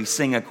river, we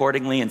sing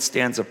accordingly in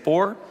stanza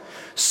 4.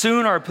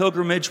 Soon our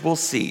pilgrimage will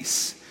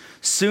cease.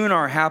 Soon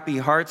our happy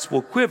hearts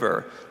will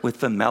quiver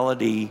with the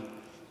melody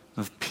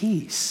of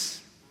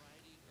peace.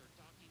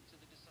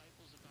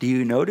 Do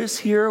you notice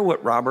here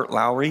what Robert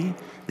Lowry,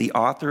 the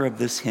author of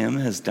this hymn,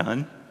 has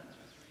done?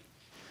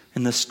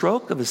 In the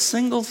stroke of a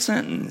single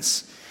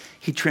sentence,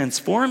 he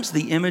transforms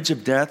the image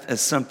of death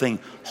as something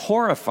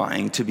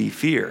horrifying to be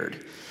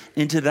feared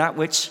into that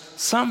which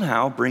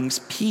somehow brings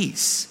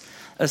peace,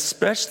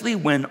 especially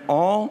when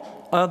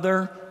all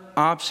other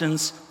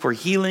options for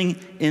healing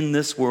in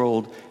this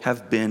world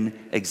have been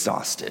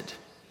exhausted.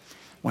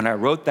 When I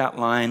wrote that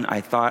line,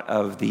 I thought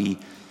of the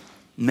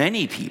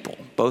many people,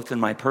 both in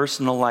my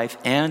personal life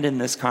and in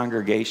this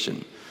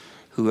congregation,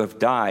 who have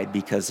died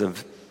because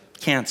of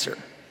cancer,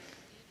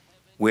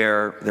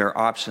 where their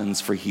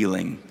options for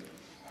healing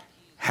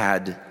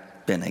had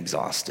been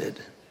exhausted.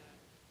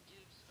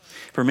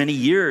 For many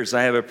years,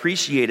 I have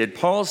appreciated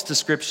Paul's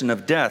description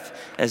of death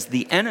as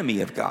the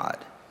enemy of God.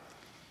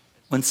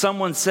 When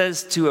someone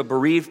says to a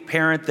bereaved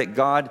parent that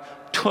God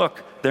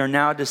took their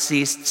now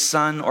deceased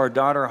son or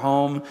daughter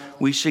home,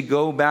 we should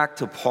go back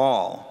to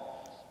Paul.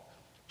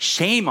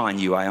 Shame on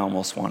you, I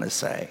almost want to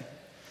say.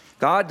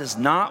 God does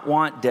not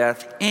want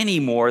death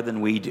any more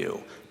than we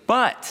do.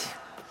 But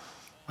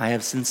I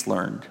have since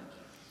learned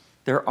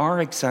there are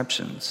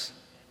exceptions.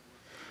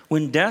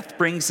 When death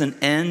brings an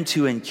end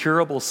to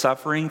incurable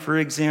suffering, for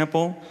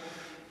example,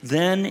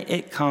 then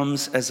it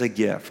comes as a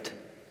gift.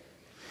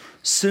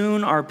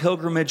 Soon our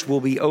pilgrimage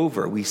will be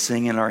over, we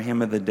sing in our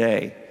hymn of the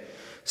day.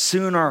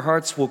 Soon our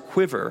hearts will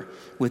quiver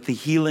with the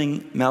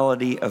healing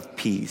melody of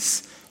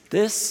peace.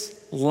 This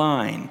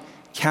line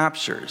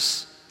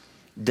captures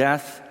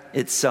death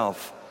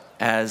itself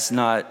as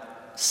not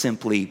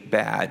simply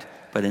bad,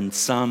 but in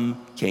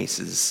some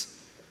cases,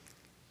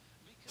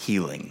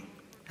 healing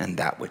and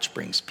that which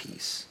brings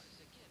peace.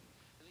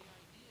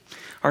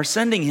 Our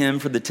sending hymn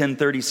for the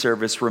 10:30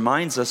 service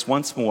reminds us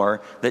once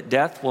more that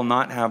death will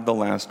not have the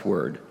last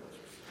word.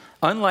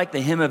 Unlike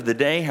the hymn of the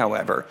day,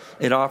 however,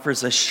 it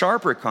offers a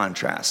sharper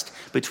contrast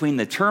between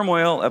the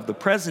turmoil of the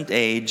present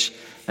age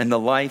and the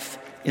life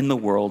in the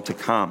world to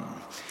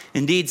come.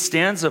 Indeed,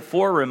 stanza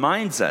 4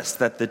 reminds us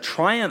that the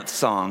triumph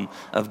song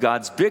of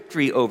God's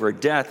victory over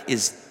death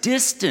is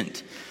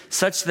distant,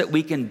 such that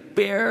we can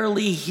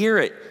barely hear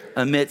it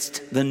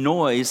amidst the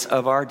noise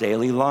of our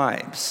daily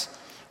lives,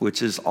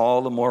 which is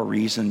all the more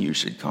reason you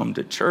should come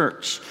to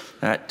church.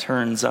 That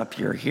turns up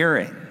your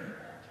hearing.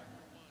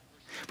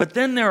 But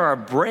then there are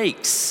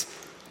breaks.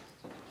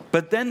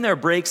 But then there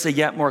breaks a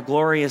yet more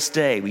glorious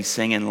day, we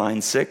sing in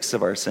line 6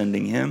 of our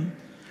sending hymn.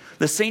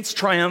 The saints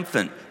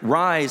triumphant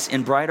rise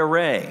in bright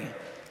array,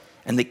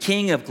 and the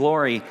King of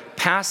glory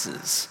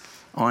passes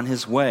on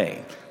his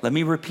way. Let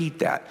me repeat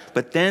that.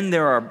 But then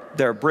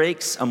there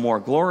breaks a more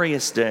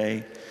glorious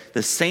day.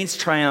 The saints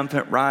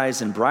triumphant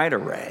rise in bright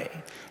array,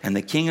 and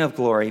the King of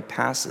glory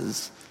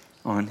passes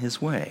on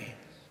his way.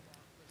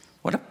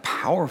 What a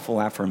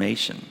powerful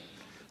affirmation,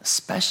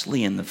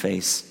 especially in the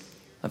face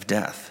of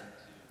death.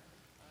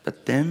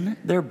 But then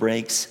there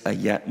breaks a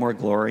yet more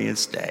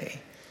glorious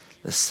day.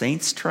 The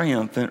saints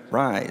triumphant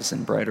rise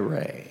in bright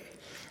array,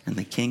 and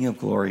the King of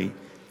glory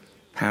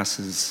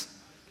passes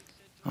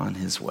on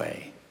his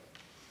way.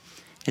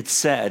 It's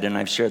said, and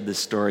I've shared this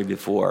story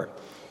before,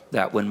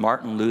 that when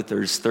Martin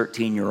Luther's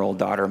 13-year-old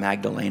daughter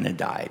Magdalena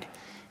died,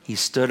 he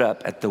stood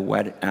up at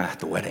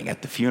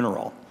the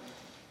funeral,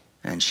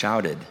 and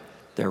shouted,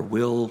 "There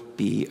will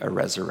be a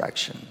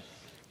resurrection.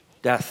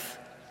 Death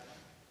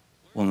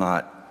will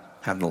not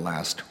have the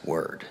last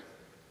word."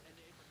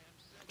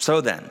 So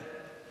then,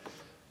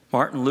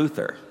 Martin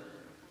Luther,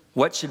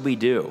 what should we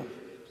do?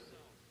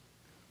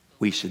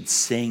 We should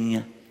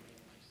sing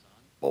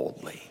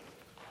boldly.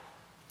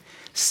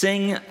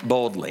 Sing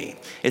boldly.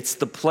 It's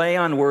the play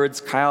on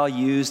words Kyle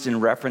used in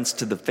reference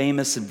to the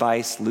famous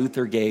advice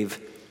Luther gave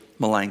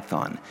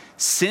Melanchthon.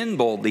 Sin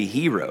boldly,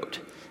 he wrote,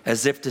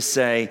 as if to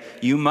say,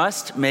 you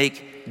must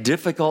make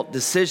difficult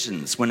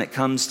decisions when it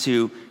comes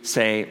to,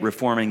 say,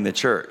 reforming the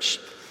church.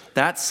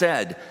 That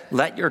said,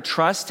 let your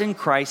trust in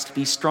Christ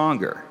be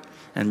stronger,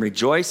 and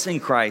rejoice in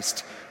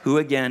Christ, who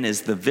again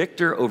is the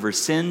victor over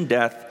sin,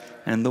 death,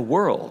 and the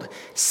world.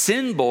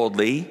 Sin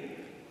boldly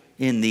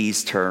in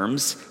these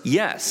terms,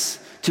 yes,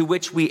 to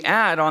which we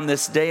add on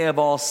this day of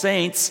all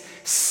saints,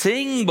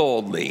 sing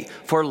boldly,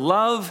 for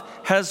love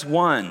has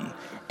won.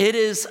 It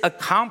is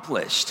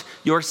accomplished.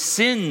 Your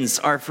sins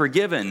are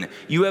forgiven.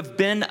 You have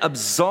been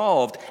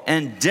absolved,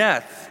 and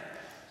death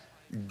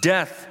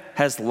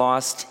has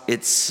lost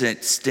its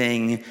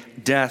sting.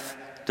 Death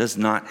does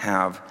not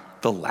have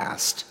the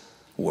last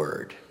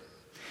word.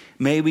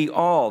 May we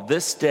all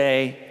this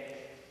day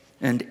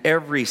and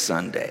every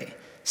Sunday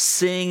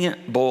sing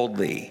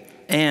boldly,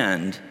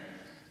 and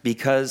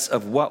because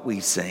of what we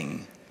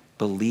sing,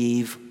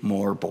 believe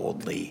more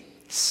boldly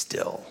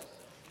still.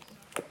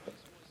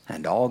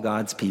 And all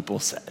God's people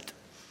said,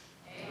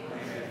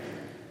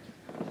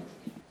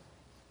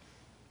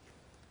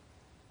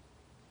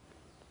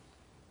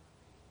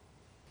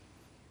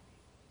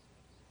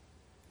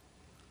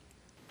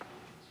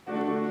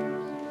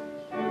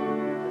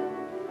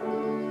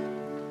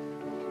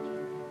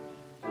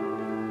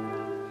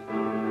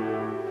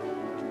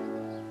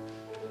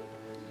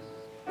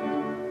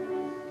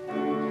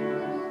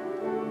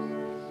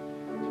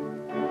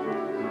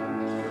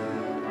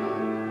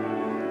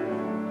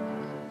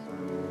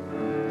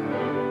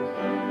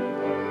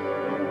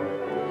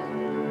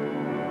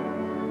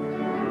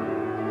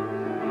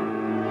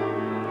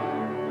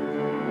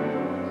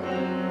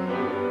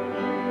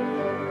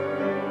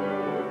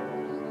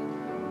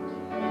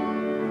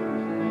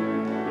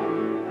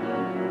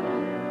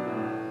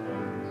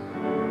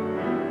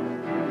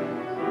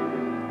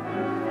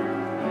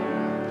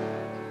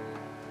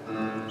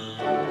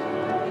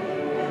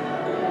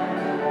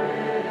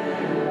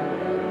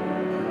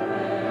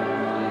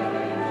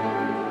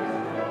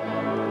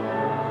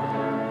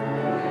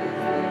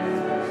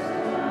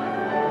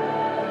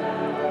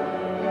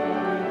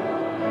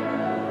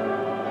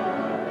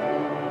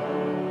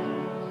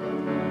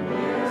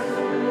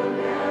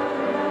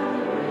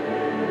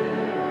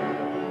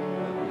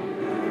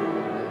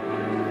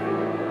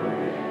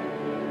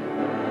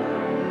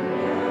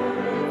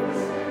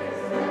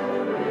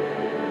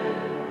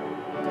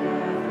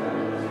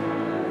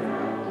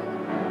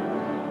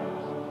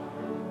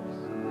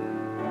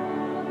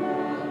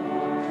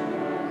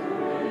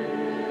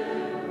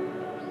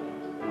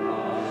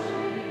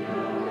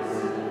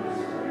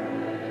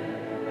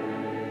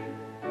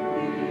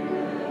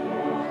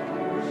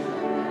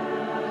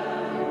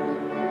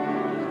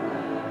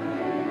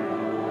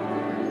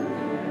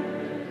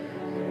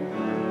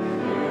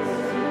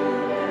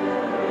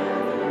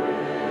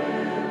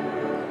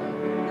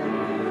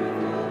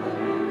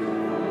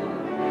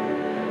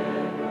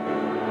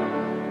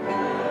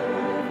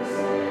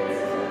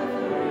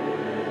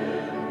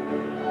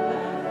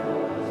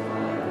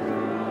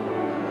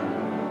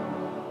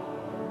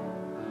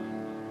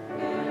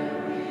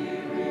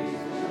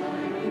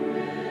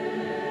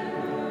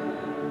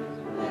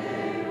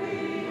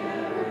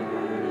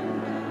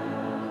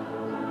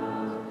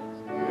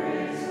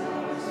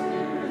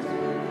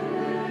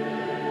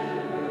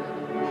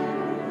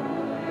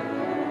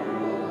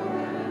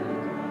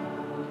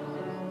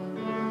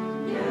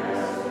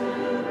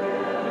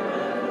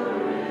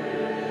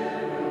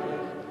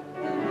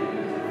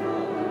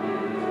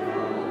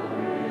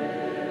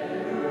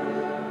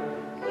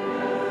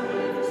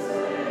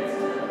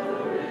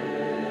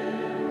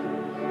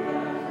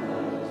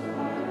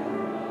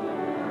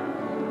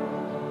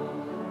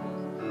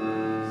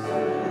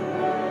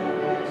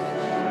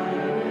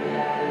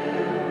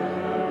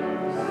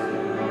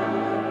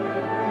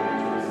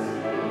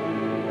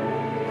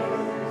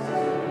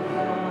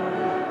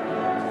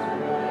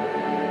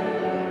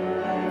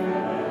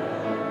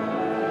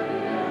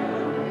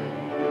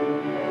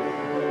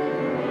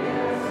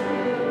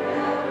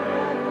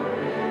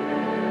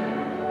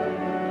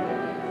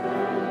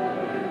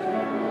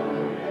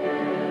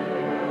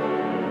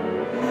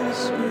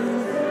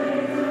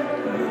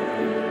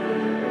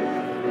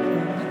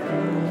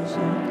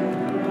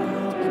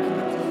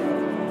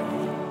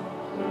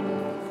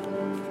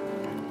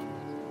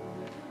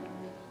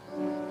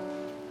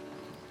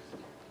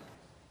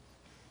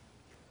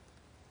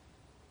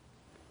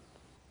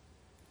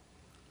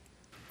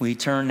 We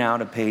turn now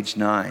to page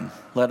 9.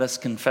 Let us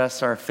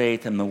confess our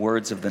faith in the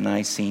words of the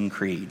Nicene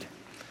Creed.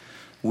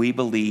 We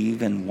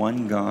believe in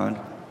one God,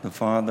 the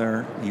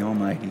Father, the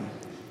Almighty,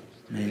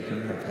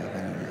 maker of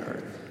heaven and earth.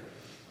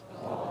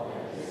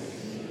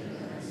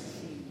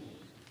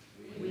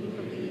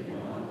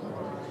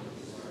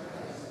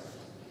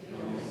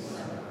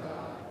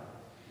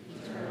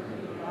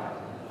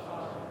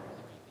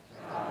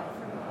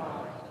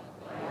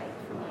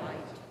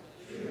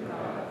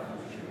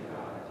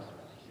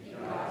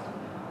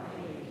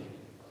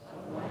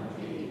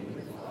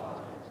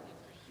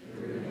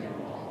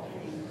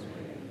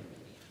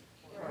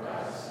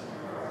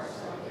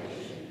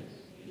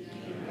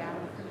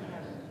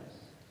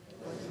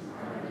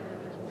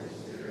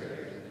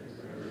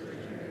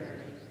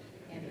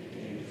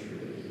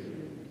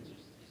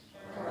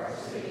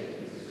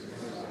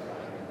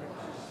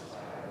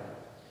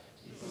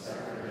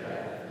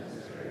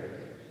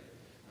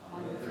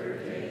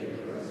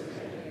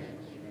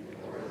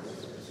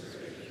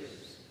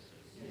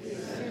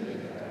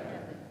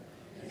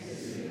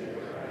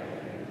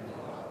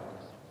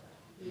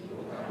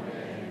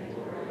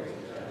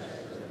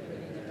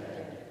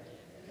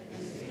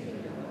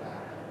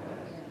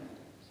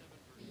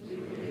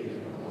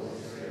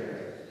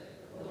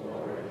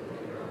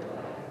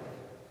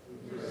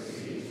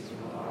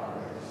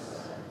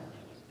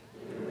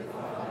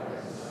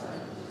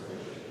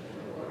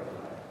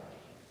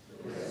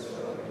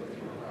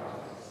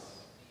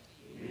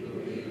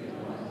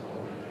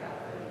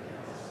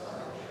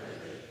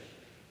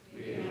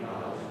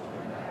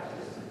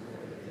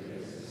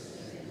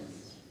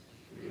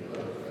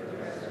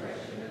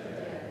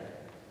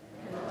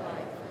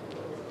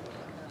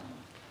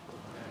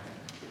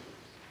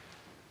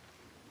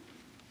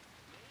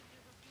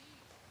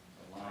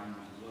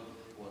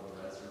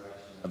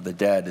 Of the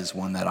dead is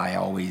one that I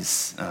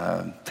always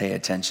pay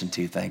attention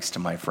to, thanks to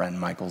my friend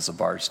Michael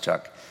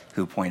Zabarczuk,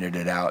 who pointed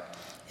it out.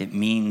 It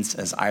means,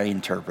 as I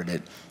interpret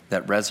it,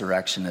 that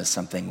resurrection is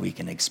something we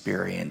can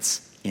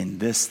experience in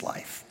this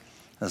life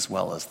as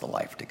well as the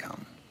life to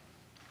come.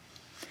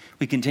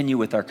 We continue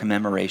with our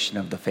commemoration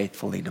of the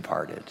faithfully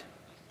departed.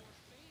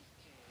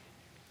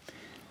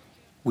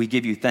 We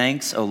give you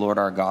thanks, O Lord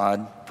our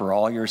God, for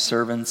all your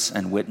servants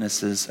and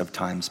witnesses of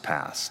times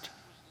past.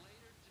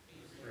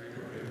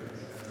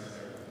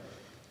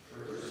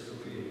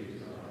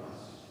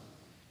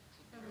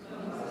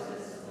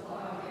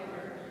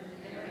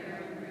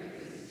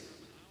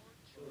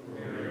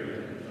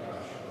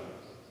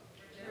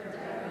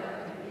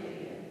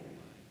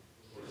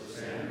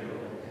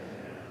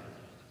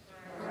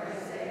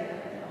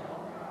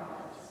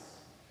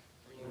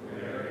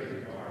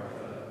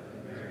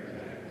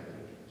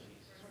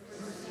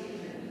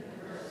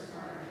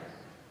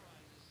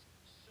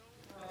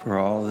 For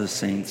all the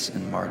saints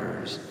and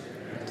martyrs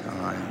of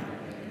time.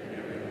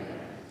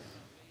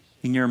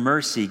 In your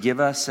mercy, give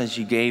us, as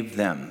you gave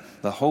them,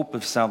 the hope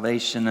of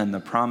salvation and the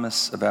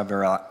promise of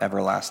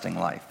everlasting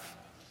life.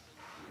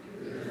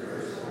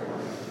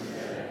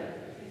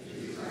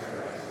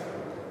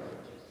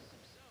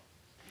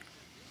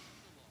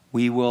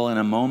 We will in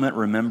a moment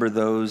remember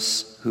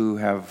those who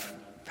have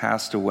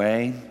passed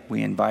away.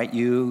 We invite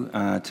you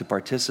to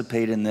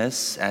participate in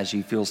this as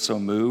you feel so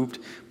moved.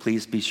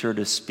 Please be sure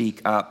to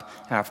speak up,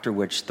 after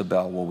which the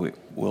bell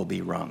will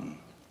be rung.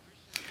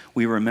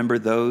 We remember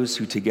those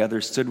who together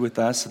stood with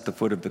us at the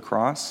foot of the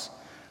cross,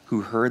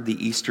 who heard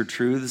the Easter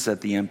truths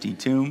at the empty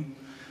tomb,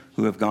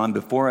 who have gone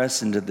before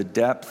us into the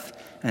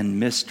depth and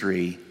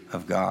mystery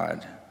of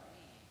God.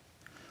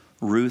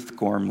 Ruth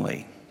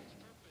Gormley.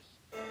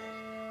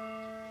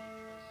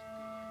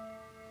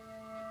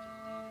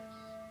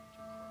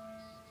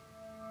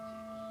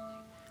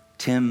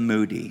 Tim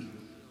Moody.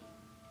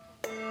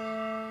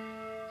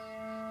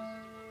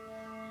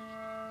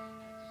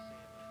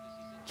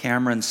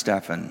 Cameron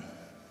Steffen.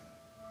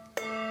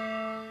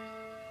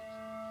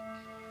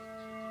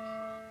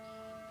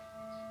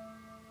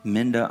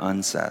 Minda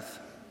Unseth.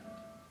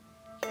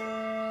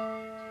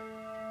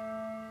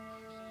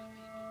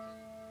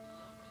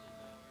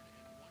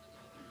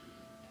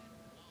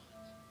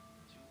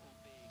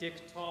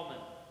 Dick Tallman.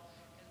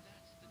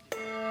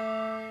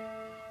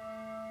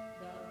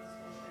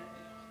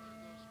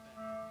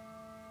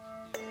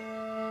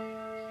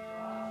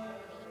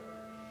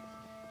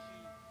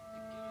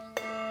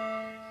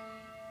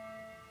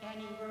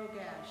 Annie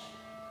Rogash.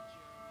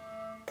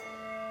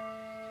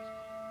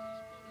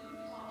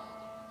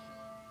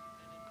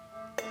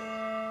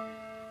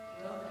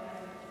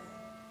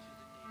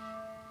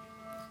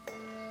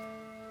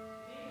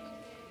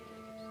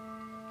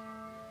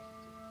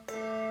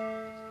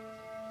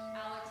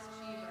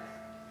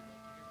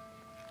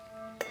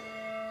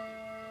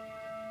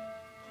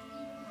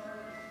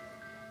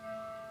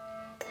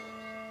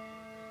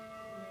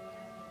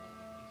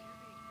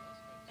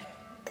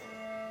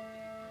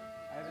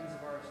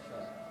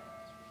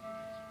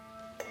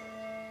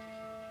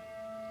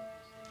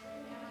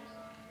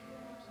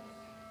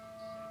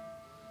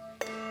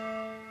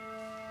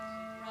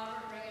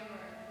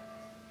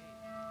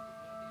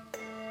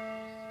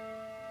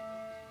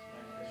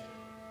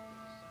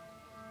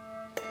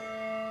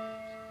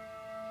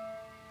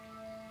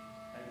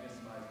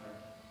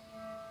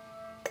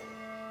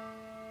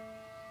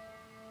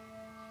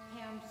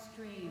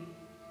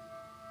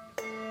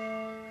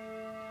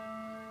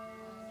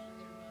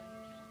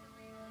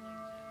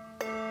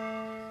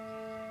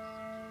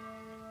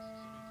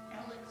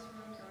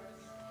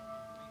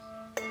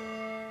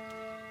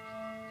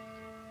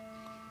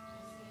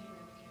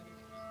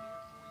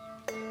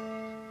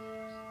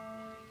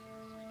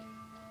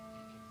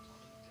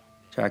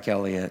 Jack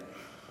Elliott.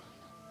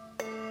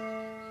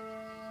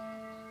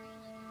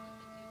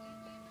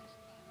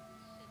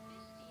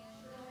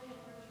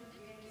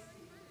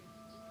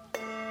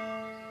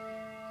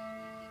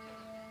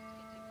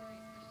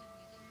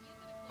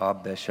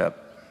 Bob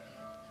Bishop.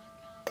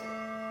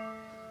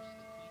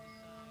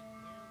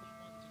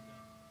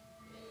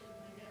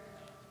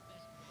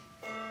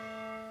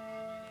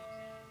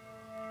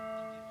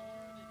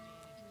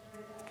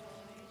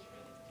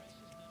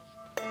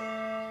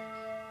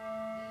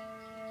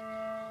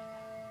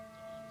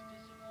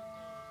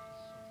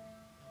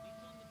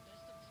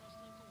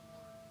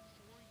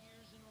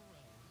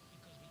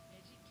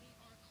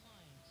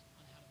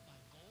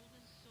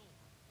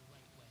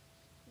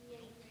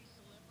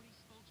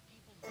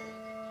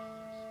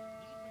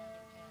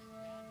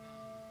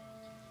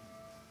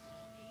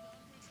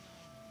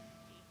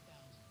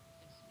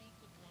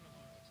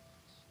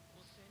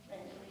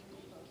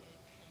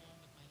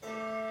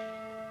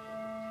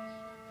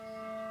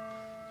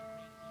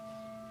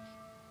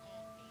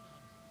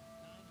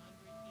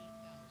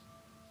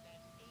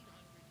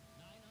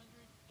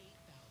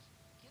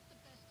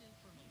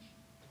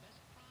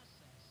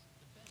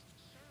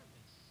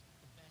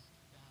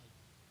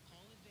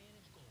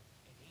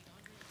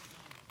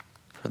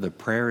 For the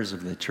prayers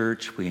of the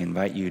church, we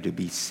invite you to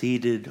be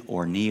seated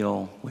or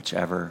kneel,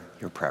 whichever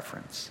your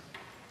preference.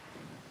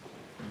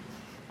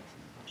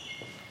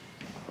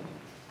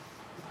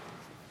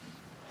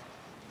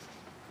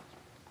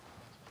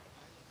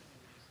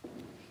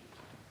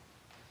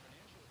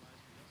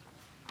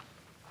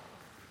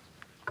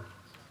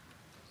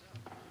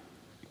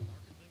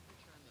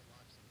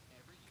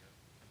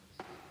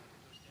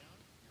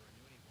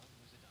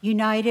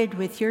 United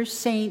with your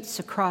saints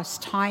across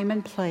time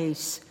and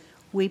place,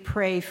 we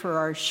pray for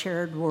our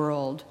shared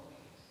world.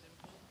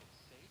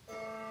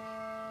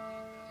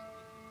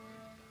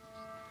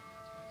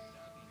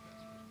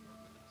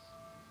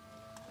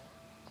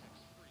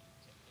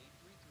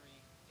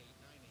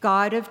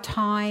 God of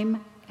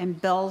time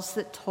and bells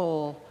that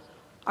toll,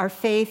 our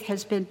faith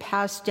has been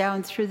passed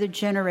down through the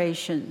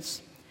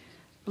generations.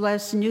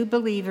 Bless new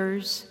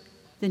believers,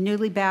 the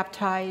newly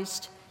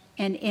baptized,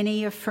 and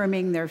any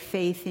affirming their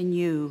faith in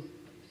you,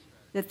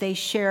 that they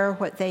share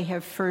what they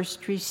have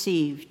first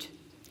received.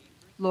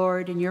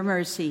 Lord, in your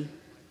mercy.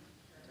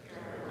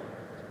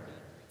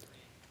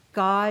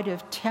 God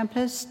of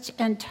tempest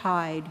and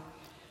tide,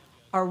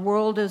 our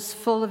world is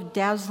full of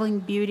dazzling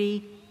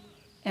beauty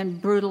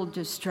and brutal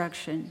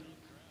destruction.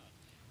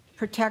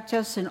 Protect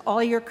us and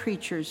all your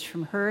creatures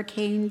from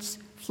hurricanes,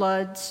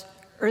 floods,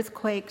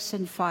 earthquakes,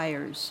 and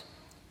fires.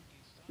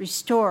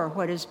 Restore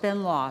what has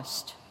been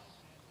lost.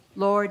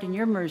 Lord, in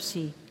your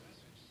mercy.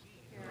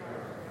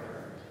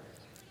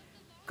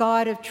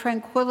 God of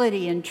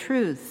tranquility and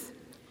truth,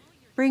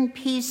 bring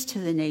peace to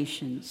the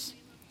nations.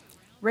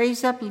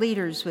 Raise up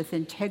leaders with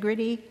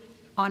integrity,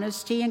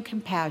 honesty, and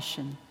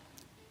compassion.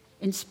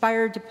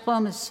 Inspire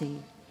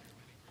diplomacy.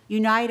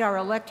 Unite our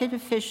elected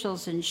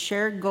officials in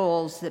shared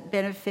goals that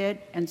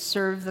benefit and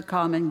serve the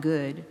common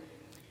good.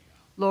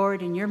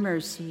 Lord, in your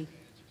mercy.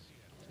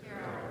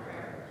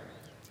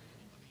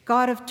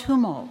 God of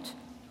tumult,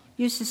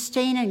 you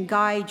sustain and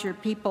guide your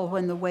people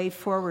when the way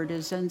forward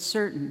is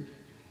uncertain.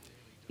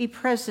 Be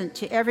present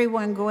to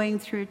everyone going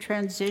through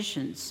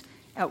transitions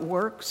at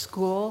work,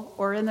 school,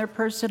 or in their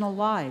personal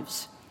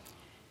lives.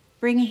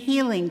 Bring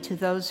healing to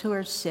those who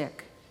are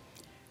sick.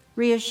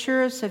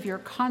 Reassure us of your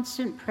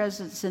constant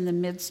presence in the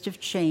midst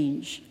of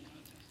change.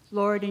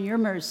 Lord, in your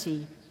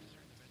mercy.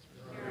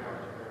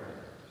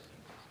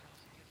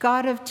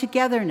 God of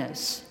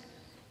togetherness,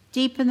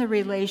 deepen the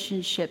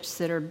relationships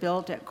that are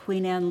built at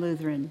Queen Anne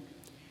Lutheran.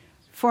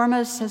 Form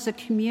us as a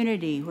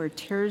community where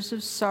tears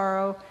of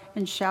sorrow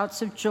and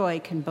shouts of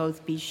joy can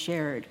both be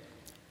shared.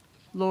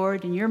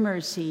 Lord, in your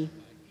mercy.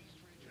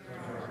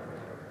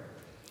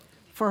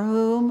 For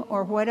whom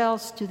or what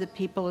else do the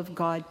people of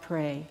God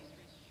pray?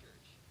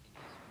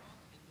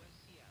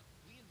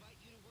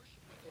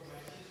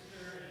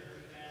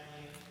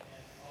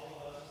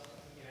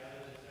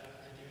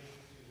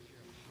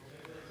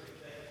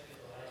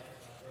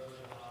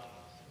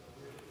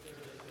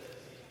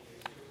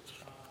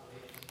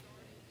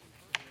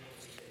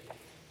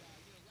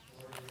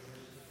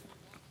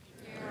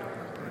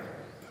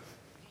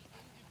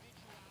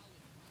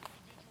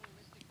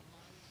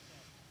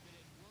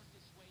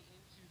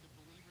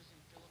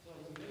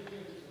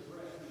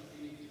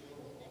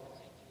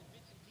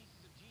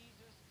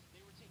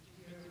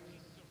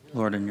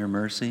 Lord, in your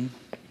mercy.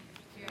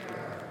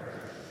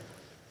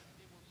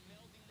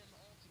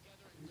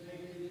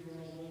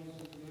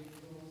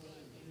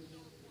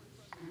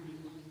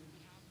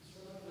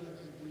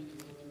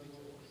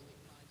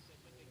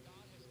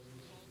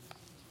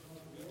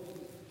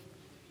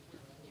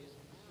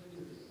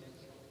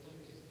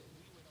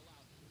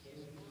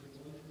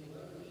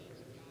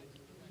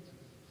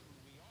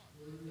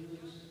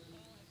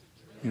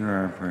 Hear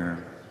our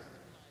prayer.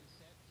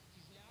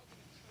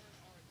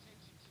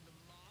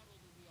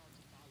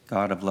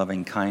 God of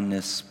loving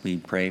kindness, we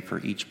pray for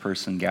each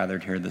person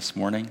gathered here this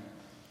morning.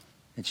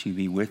 that you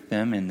be with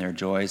them in their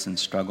joys and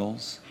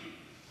struggles,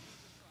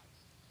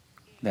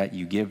 that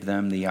you give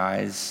them the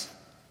eyes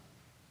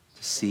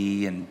to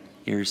see and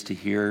ears to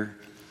hear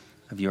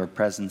of your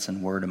presence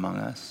and word among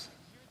us.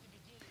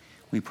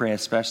 We pray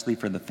especially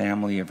for the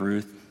family of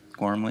Ruth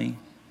Gormley,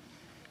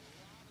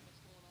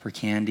 for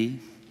Candy,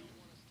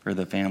 for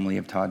the family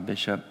of Todd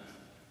Bishop,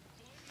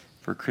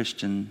 for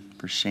Christian,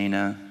 for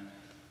Shayna,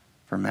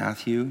 for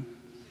Matthew,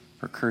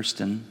 for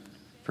Kirsten,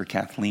 for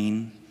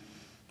Kathleen,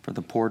 for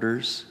the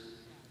Porters,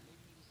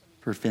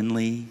 for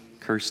Finley,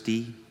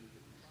 Kirsty,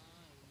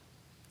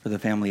 for the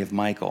family of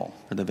Michael,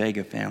 for the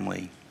Vega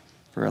family,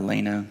 for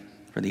Elena,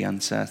 for the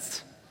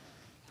Unseths,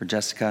 for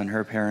Jessica and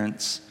her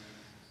parents,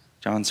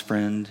 John's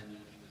friend,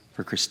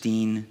 for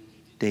Christine,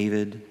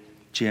 David,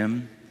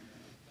 Jim,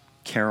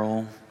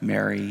 Carol,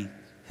 Mary,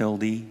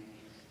 Hildy.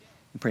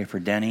 We pray for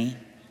Denny,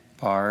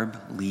 Barb,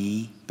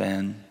 Lee,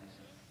 Ben.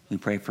 We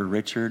pray for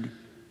Richard.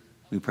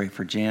 We pray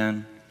for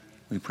Jan.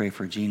 We pray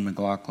for Jean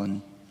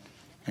McLaughlin.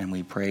 And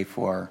we pray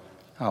for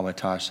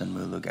Awatash and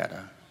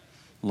Mulugeta.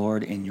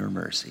 Lord, in your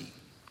mercy.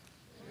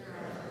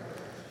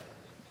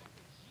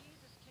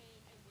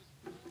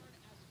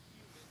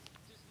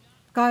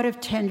 God of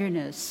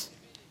tenderness,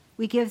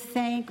 we give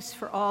thanks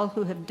for all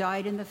who have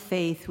died in the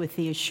faith with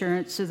the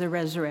assurance of the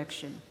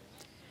resurrection.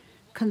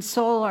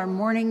 Console our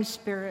mourning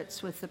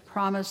spirits with the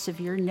promise of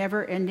your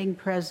never-ending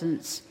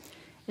presence,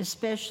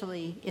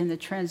 especially in the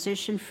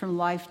transition from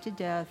life to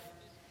death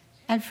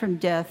and from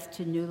death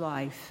to new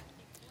life.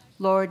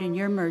 Lord, in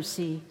your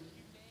mercy,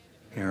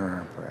 Hear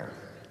our prayer.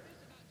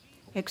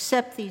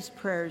 accept these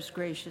prayers,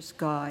 gracious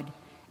God,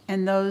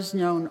 and those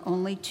known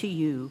only to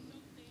you,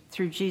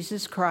 through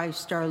Jesus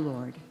Christ our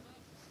Lord.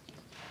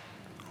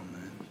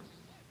 Amen.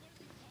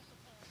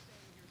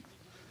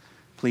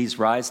 Please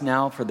rise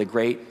now for the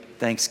great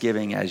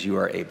Thanksgiving as you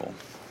are able.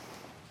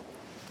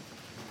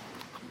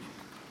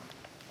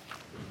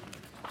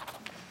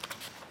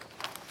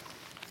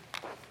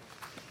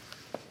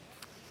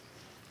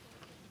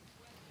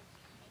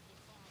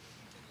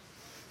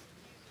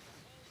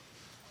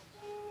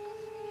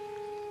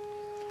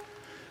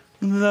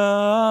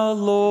 The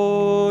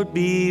Lord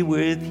be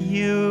with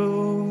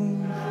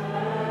you.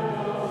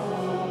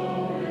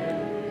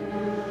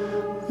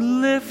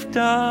 Lift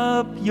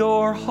up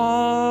your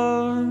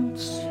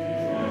hearts.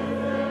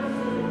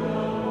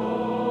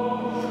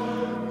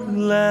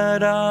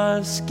 Let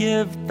us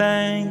give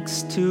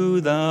thanks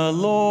to the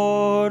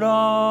Lord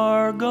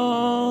our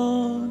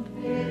God.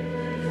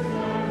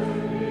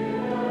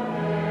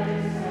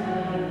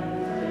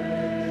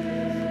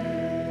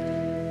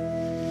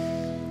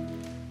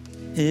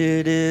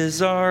 It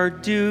is our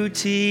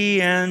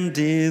duty and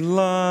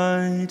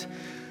delight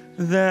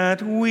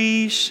that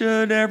we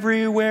should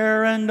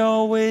everywhere and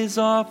always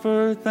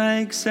offer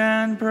thanks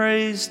and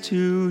praise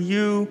to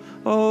you,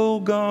 O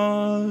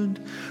God,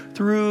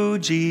 through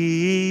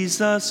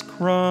Jesus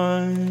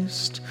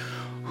Christ,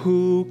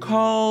 who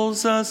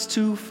calls us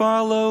to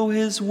follow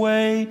his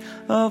way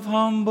of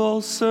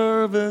humble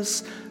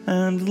service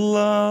and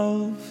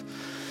love.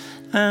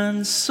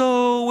 And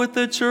so with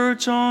the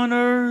church on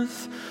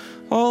earth,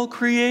 all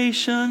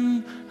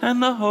creation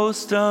and the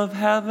host of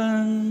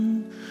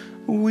heaven,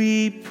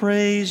 we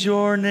praise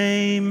your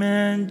name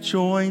and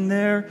join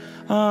their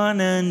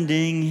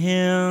unending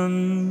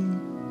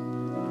hymn.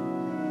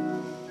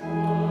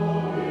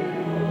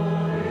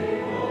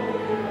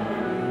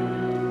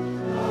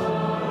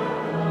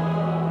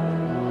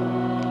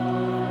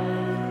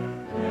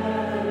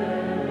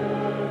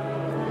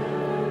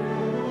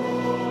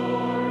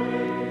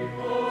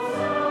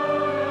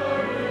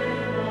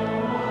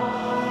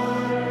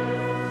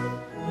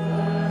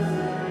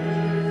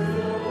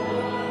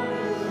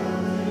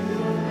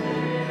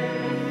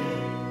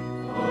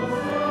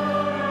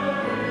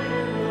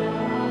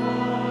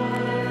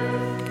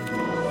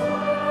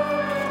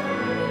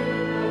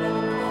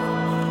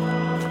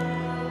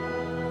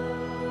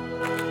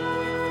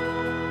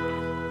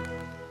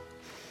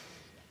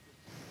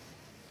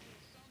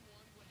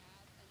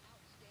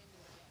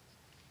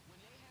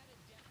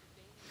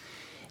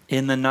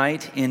 In the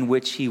night in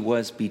which he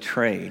was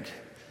betrayed,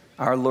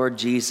 our Lord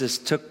Jesus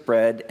took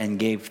bread and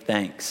gave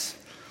thanks,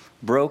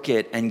 broke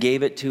it and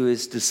gave it to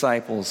his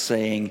disciples,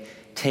 saying,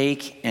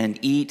 "Take and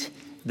eat.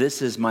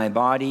 This is my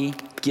body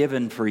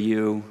given for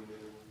you.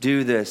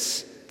 Do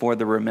this for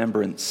the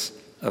remembrance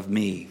of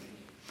me."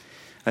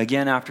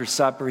 Again, after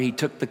supper, he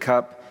took the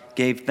cup,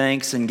 gave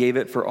thanks, and gave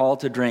it for all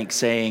to drink,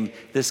 saying,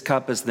 "This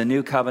cup is the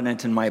new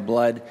covenant in my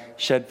blood,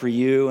 shed for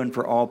you and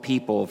for all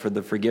people for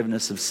the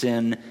forgiveness of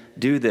sin.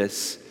 Do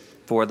this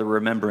for the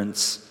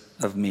remembrance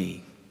of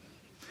me."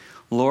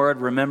 Lord,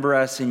 remember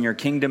us in your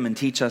kingdom and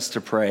teach us to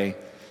pray.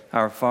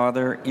 Our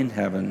Father in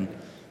heaven,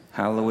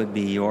 hallowed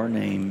be your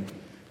name.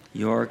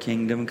 Your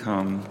kingdom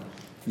come,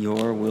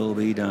 your will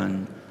be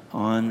done,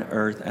 on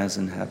earth as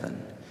in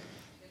heaven.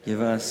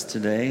 Give us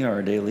today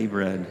our daily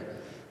bread,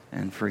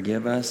 and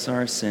forgive us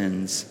our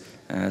sins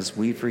as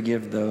we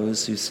forgive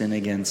those who sin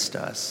against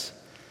us.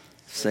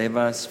 Save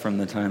us from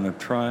the time of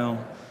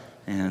trial,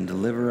 and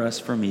deliver us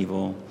from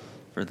evil.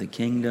 For the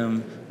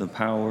kingdom, the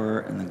power,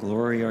 and the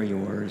glory are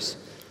yours,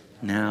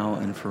 now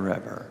and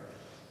forever.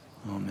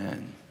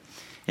 Amen.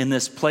 In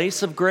this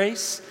place of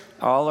grace,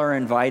 all are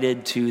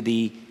invited to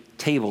the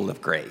table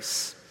of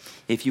grace.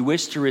 If you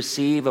wish to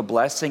receive a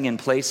blessing in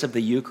place of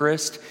the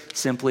Eucharist,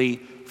 simply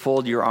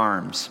fold your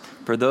arms.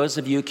 For those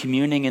of you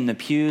communing in the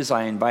pews,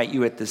 I invite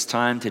you at this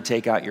time to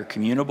take out your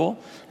communable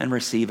and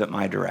receive at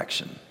my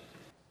direction.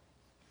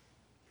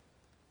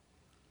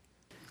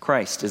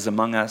 Christ is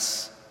among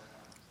us.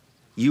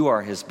 You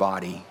are his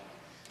body.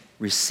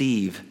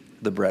 Receive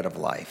the bread of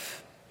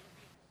life.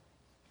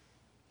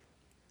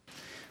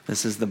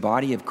 This is the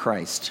body of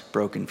Christ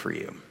broken for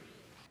you.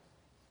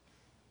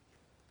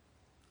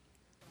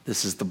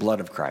 This is the blood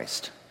of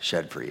Christ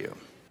shed for you.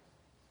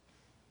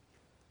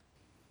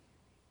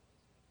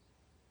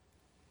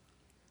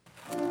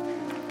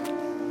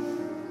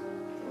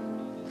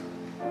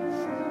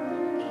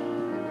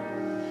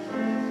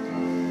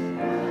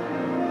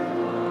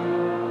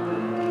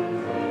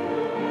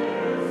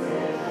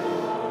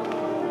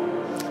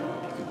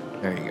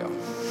 There you go.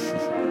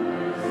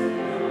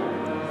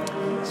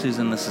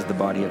 Susan, this is the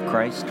body of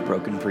Christ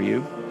broken for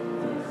you.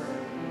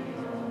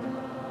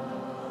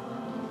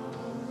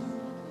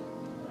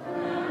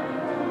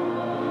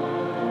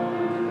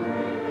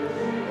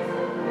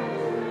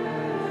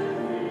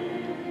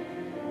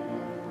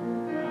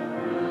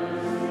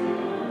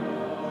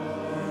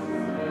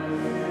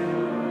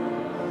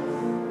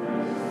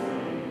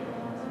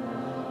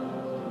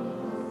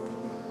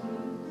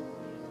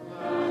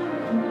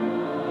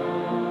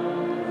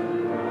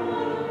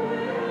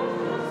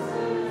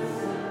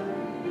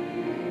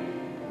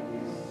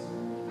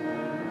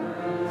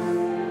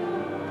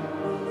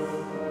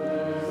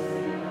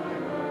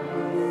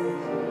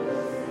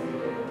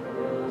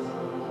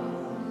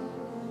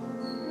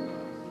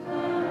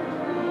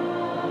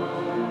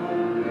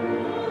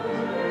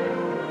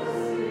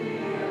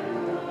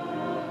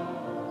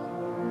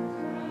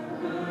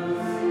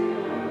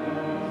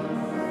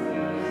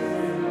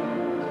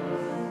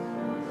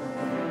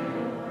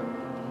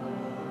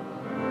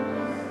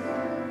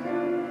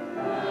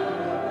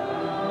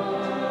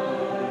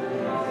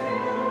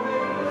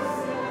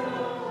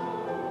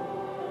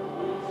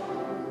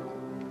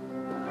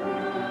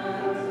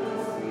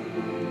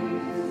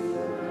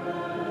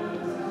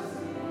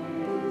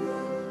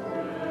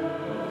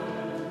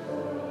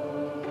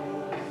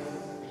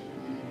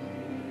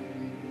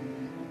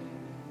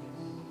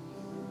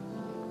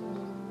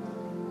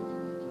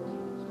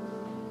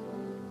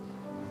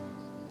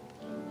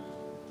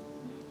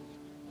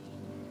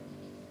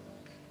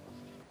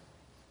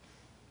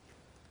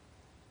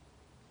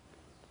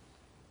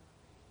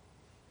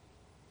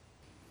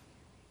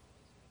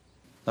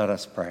 Let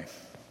us pray.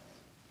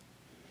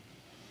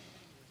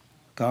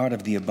 God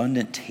of the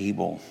abundant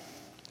table,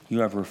 you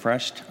have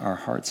refreshed our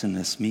hearts in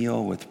this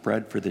meal with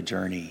bread for the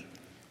journey.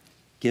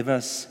 Give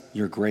us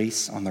your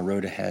grace on the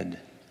road ahead,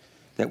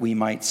 that we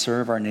might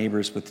serve our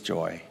neighbors with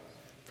joy,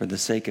 for the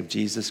sake of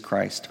Jesus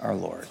Christ our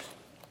Lord.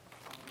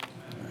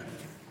 Amen.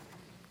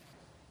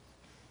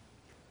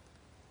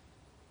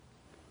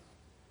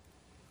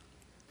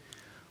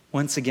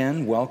 Once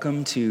again,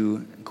 welcome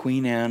to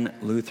Queen Anne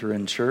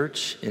Lutheran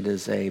Church. It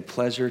is a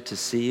pleasure to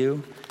see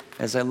you.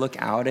 As I look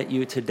out at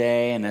you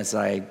today and as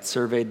I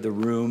surveyed the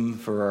room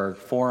for our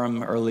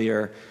forum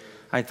earlier,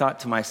 I thought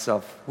to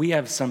myself, we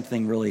have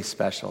something really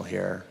special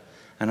here,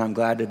 and I'm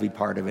glad to be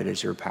part of it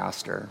as your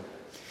pastor.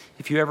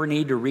 If you ever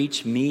need to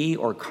reach me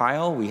or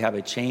Kyle, we have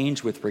a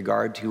change with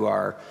regard to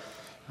our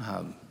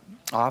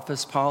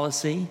office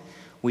policy.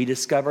 We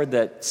discovered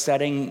that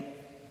setting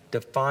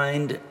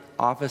defined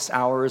office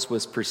hours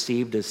was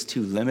perceived as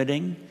too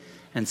limiting,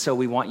 and so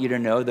we want you to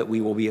know that we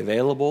will be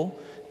available,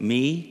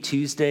 me,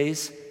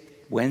 Tuesdays,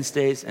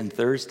 Wednesdays, and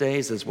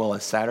Thursdays, as well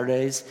as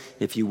Saturdays.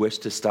 If you wish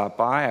to stop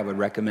by, I would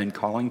recommend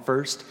calling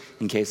first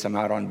in case I'm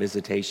out on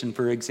visitation,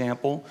 for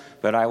example,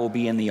 but I will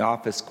be in the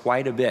office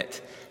quite a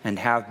bit and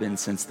have been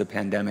since the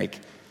pandemic,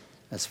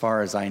 as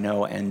far as I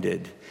know,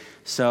 ended.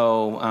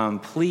 So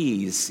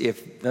please,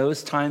 if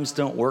those times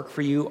don't work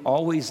for you,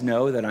 always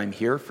know that I'm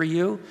here for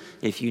you.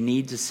 If you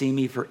need to see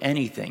me for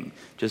anything,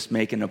 just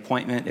make an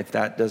appointment if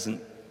that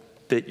doesn't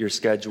fit your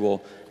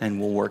schedule, and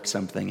we'll work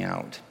something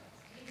out.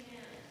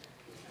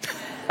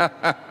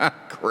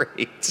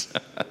 Great.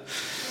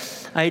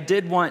 I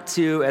did want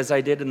to, as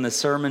I did in the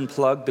sermon,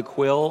 plug the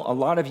Quill. A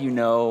lot of you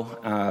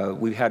know,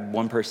 we had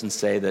one person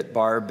say that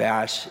Barb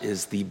Bash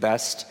is the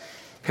best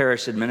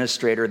parish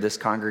administrator this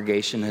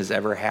congregation has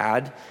ever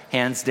had.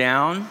 Hands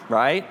down,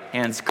 right?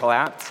 Hands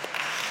clapped.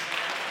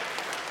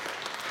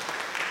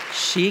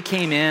 She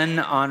came in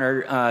on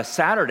her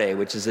Saturday,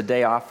 which is a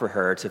day off for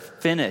her, to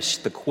finish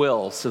the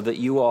Quill so that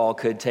you all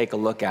could take a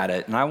look at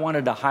it. And I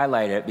wanted to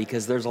highlight it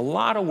because there's a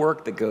lot of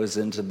work that goes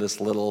into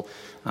this little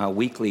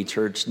weekly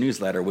church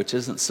newsletter, which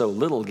isn't so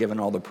little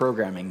given all the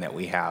programming that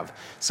we have.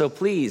 So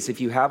please,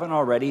 if you haven't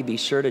already, be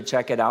sure to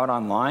check it out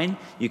online.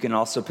 You can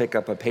also pick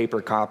up a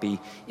paper copy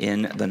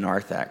in the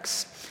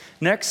narthex.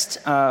 Next,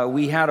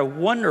 we had a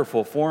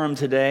wonderful forum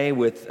today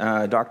with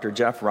Dr.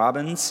 Jeff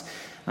Robbins.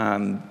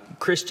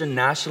 Christian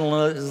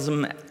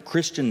nationalism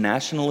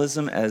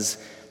as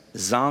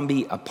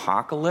zombie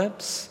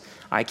apocalypse.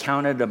 I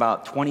counted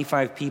about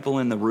 25 people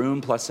in the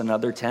room plus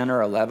another 10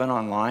 or 11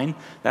 online.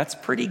 That's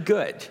pretty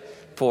good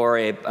for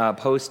a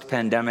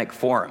post-pandemic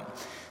forum.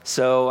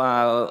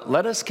 So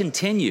let us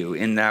continue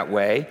in that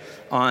way.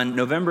 On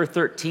November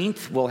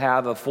 13th, we'll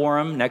have a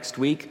forum next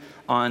week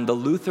on the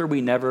Luther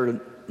we never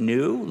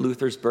knew.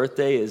 Luther's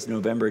birthday is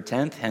November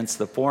 10th, hence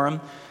the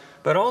forum.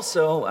 But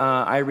also,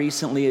 I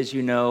recently, as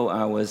you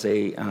know, was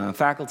a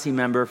faculty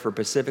member for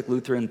Pacific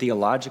Lutheran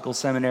Theological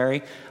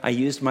Seminary. I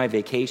used my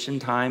vacation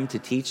time to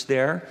teach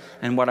there,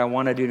 and what I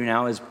want to do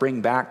now is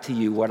bring back to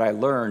you what I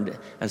learned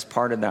as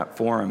part of that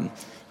forum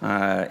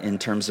in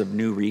terms of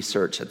new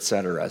research,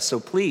 etc. So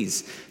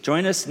please,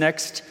 join us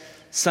next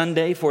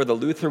Sunday for the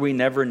Luther we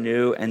never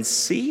knew, and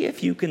see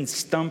if you can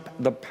stump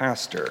the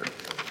pastor.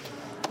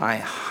 I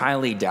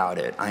highly doubt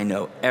it. I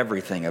know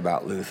everything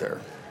about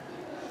Luther.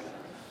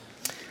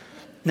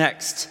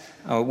 Next,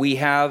 we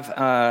have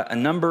a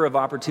number of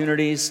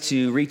opportunities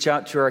to reach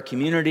out to our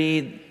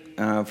community.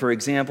 For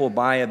example,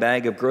 buy a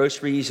bag of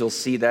groceries. You'll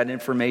see that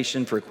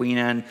information for Queen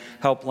Anne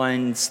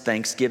Helpline's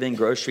Thanksgiving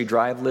grocery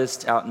drive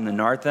list out in the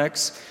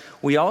narthex.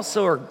 We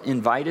also are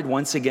invited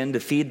once again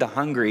to feed the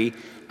hungry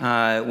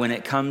when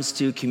it comes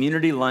to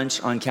community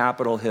lunch on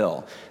Capitol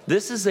Hill.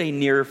 This is a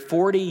near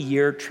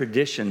 40-year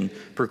tradition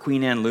for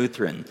Queen Anne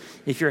Lutheran.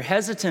 If you're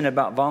hesitant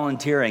about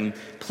volunteering,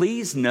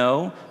 please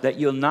know that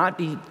you'll not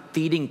be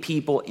feeding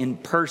people in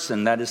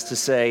person, that is to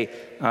say,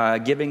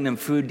 giving them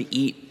food to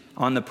eat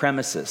on the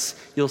premises.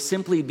 You'll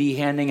simply be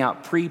handing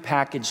out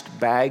prepackaged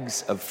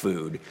bags of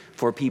food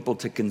for people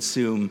to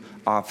consume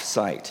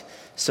off-site.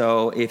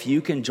 So if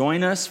you can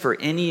join us for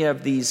any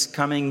of these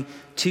coming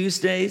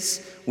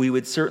Tuesdays, we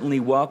would certainly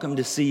welcome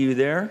to see you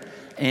there.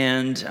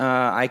 And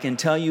I can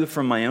tell you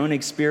from my own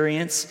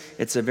experience,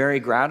 it's a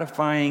very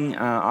gratifying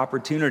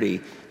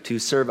opportunity to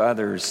serve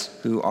others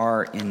who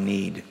are in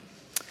need.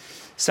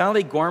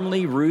 Sally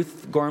Gormley,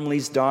 Ruth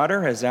Gormley's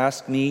daughter, has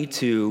asked me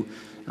to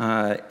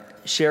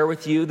share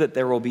with you that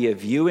there will be a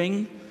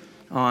viewing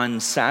on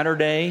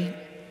Saturday,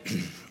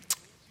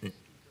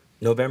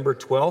 November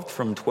 12th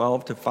from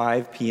 12 to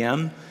 5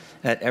 p.m.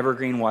 at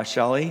Evergreen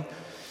Washelli.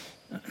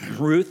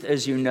 Ruth,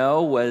 as you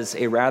know, was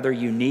a rather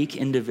unique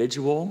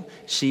individual.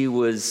 She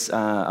was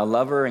a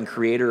lover and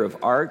creator of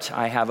art.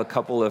 I have a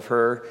couple of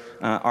her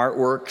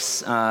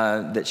artworks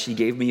that she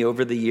gave me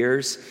over the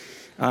years.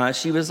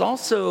 She was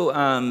also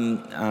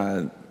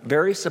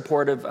very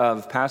supportive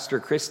of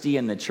Pastor Christie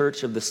and the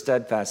Church of the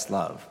Steadfast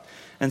Love.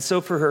 And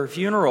so for her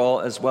funeral,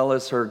 as well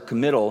as her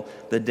committal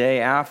the day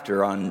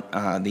after, on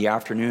the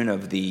afternoon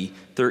of the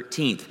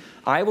 13th,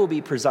 I will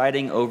be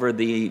presiding over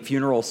the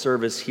funeral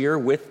service here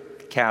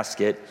with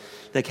casket.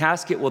 The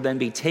casket will then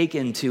be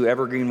taken to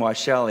Evergreen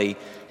Washelli,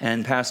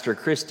 and Pastor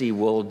Christie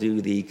will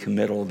do the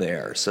committal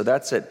there. So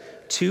that's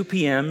at 2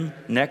 p.m.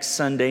 next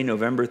Sunday,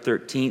 November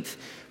 13th.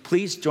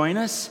 Please join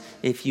us.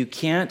 If you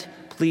can't,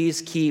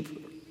 please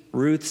keep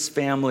Ruth's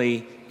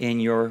family in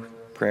your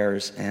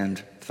prayers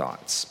and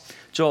thoughts.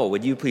 Joel,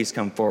 would you please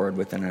come forward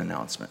with an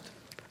announcement?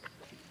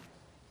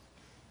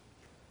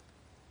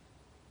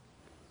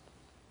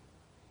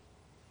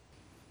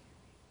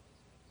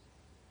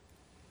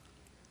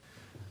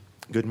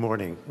 Good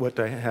morning. What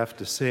I have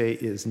to say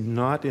is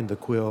not in the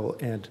quill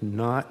and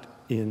not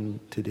in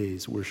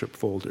today's worship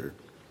folder.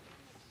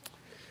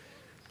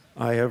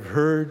 I have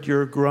heard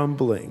your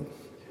grumbling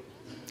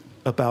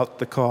about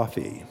the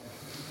coffee.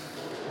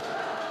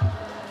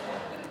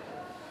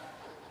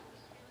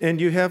 And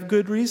you have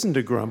good reason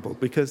to grumble,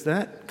 because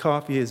that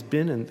coffee has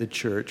been in the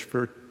church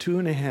for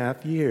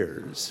 2.5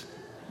 years.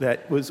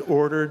 That was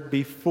ordered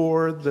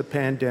before the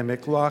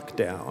pandemic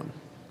lockdown.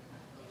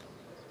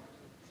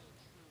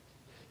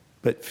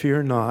 But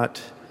fear not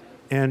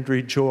and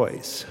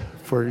rejoice,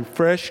 for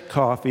fresh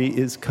coffee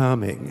is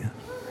coming.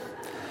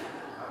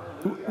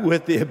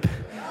 With the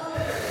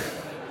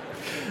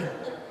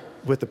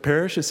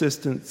parish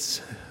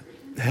assistant's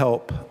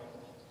help,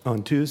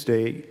 on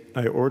Tuesday,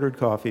 I ordered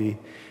coffee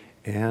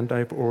and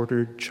I've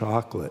ordered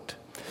chocolate.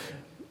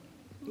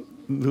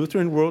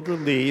 Lutheran World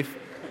Relief,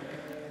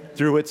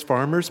 through its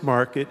farmers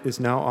market,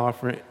 is now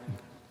offering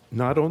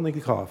not only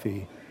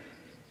coffee,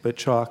 but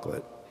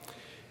chocolate.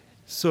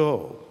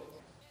 So,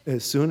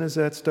 as soon as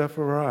that stuff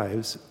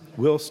arrives,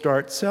 we'll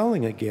start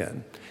selling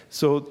again.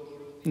 So,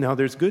 now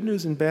there's good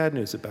news and bad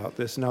news about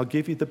this, and I'll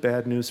give you the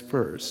bad news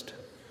first.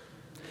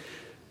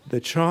 The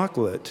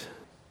chocolate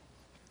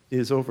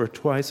is over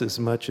twice as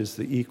much as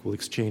the equal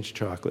exchange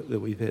chocolate that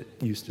we've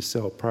used to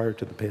sell prior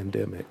to the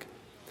pandemic.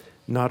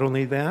 Not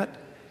only that,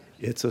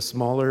 it's a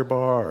smaller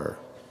bar.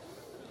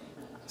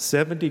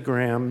 70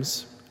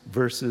 grams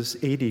versus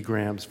 80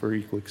 grams for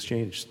equal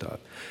exchange stuff.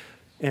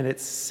 And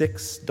it's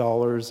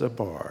 $6 a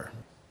bar.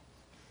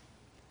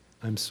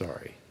 I'm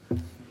sorry.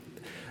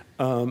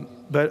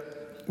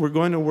 But we're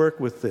going to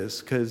work with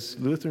this because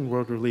Lutheran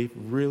World Relief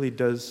really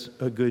does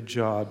a good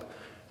job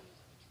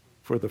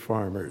for the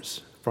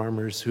farmers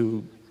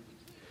who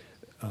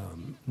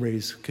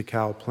raise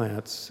cacao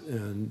plants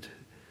and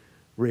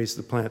raise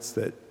the plants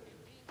that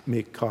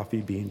make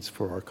coffee beans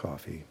for our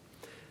coffee.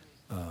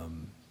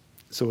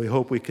 So we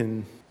hope we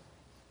can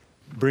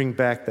bring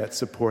back that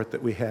support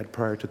that we had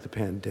prior to the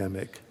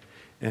pandemic.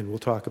 And we'll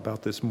talk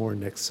about this more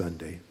next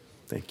Sunday.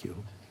 Thank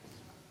you.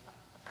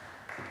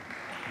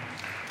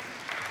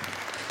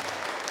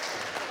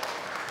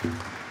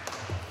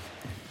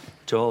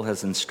 Joel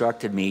has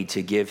instructed me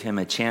to give him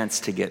a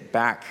chance to get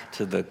back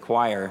to the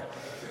choir.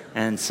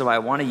 And so I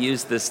want to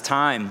use this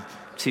time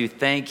to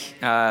thank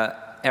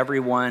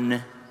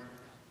everyone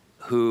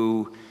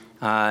who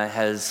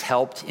has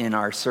helped in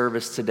our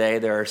service today.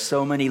 There are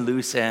so many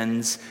loose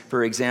ends.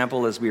 For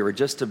example, as we were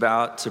just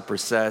about to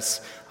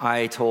process,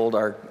 I told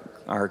our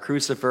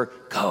crucifer,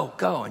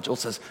 go. And Joel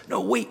says,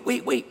 no,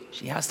 wait.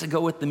 She has to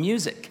go with the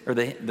music or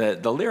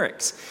the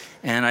lyrics.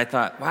 And I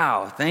thought,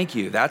 wow, thank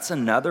you. That's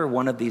another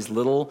one of these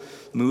little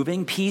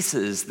moving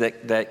pieces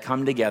that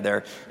come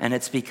together. And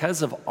it's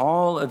because of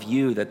all of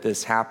you that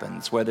this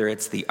happens, whether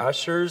it's the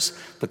ushers,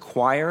 the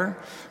choir,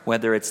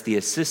 whether it's the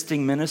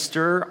assisting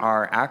minister,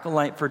 our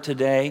acolyte for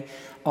today.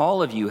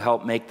 All of you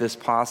help make this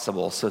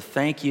possible. So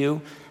thank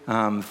you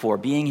for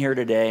being here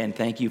today, and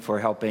thank you for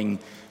helping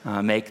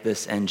make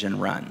this engine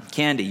run.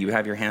 Candy, you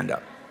have your hand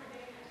up.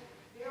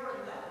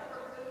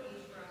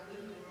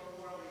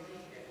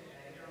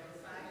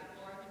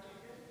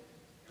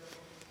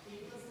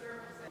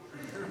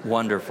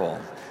 Wonderful.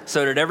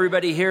 So did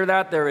everybody hear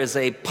that? There is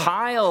a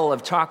pile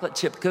of chocolate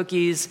chip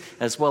cookies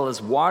as well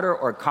as water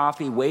or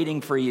coffee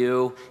waiting for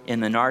you in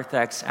the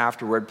narthex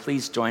afterward.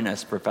 Please join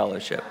us for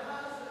fellowship.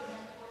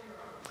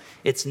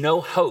 It's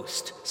no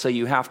host, so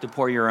you have to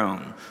pour your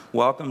own.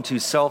 Welcome to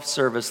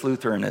self-service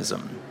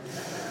Lutheranism.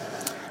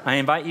 I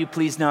invite you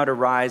please now to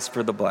rise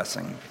for the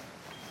blessing.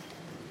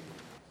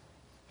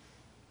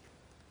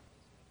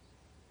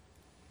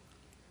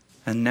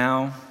 And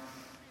now,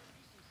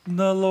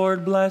 the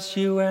Lord bless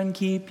you and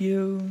keep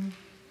you.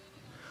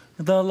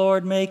 The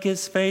Lord make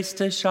his face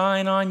to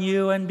shine on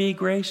you and be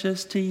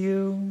gracious to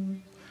you.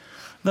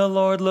 The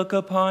Lord look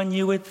upon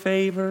you with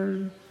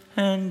favor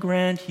and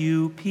grant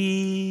you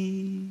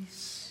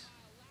peace.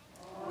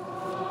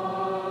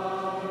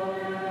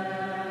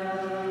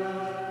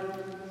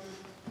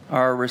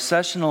 Our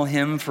recessional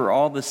hymn for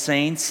all the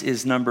saints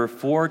is number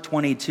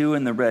 422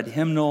 in the red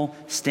hymnal.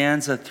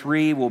 Stanza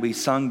 3 will be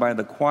sung by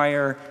the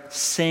choir.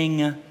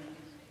 Sing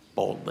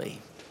boldly.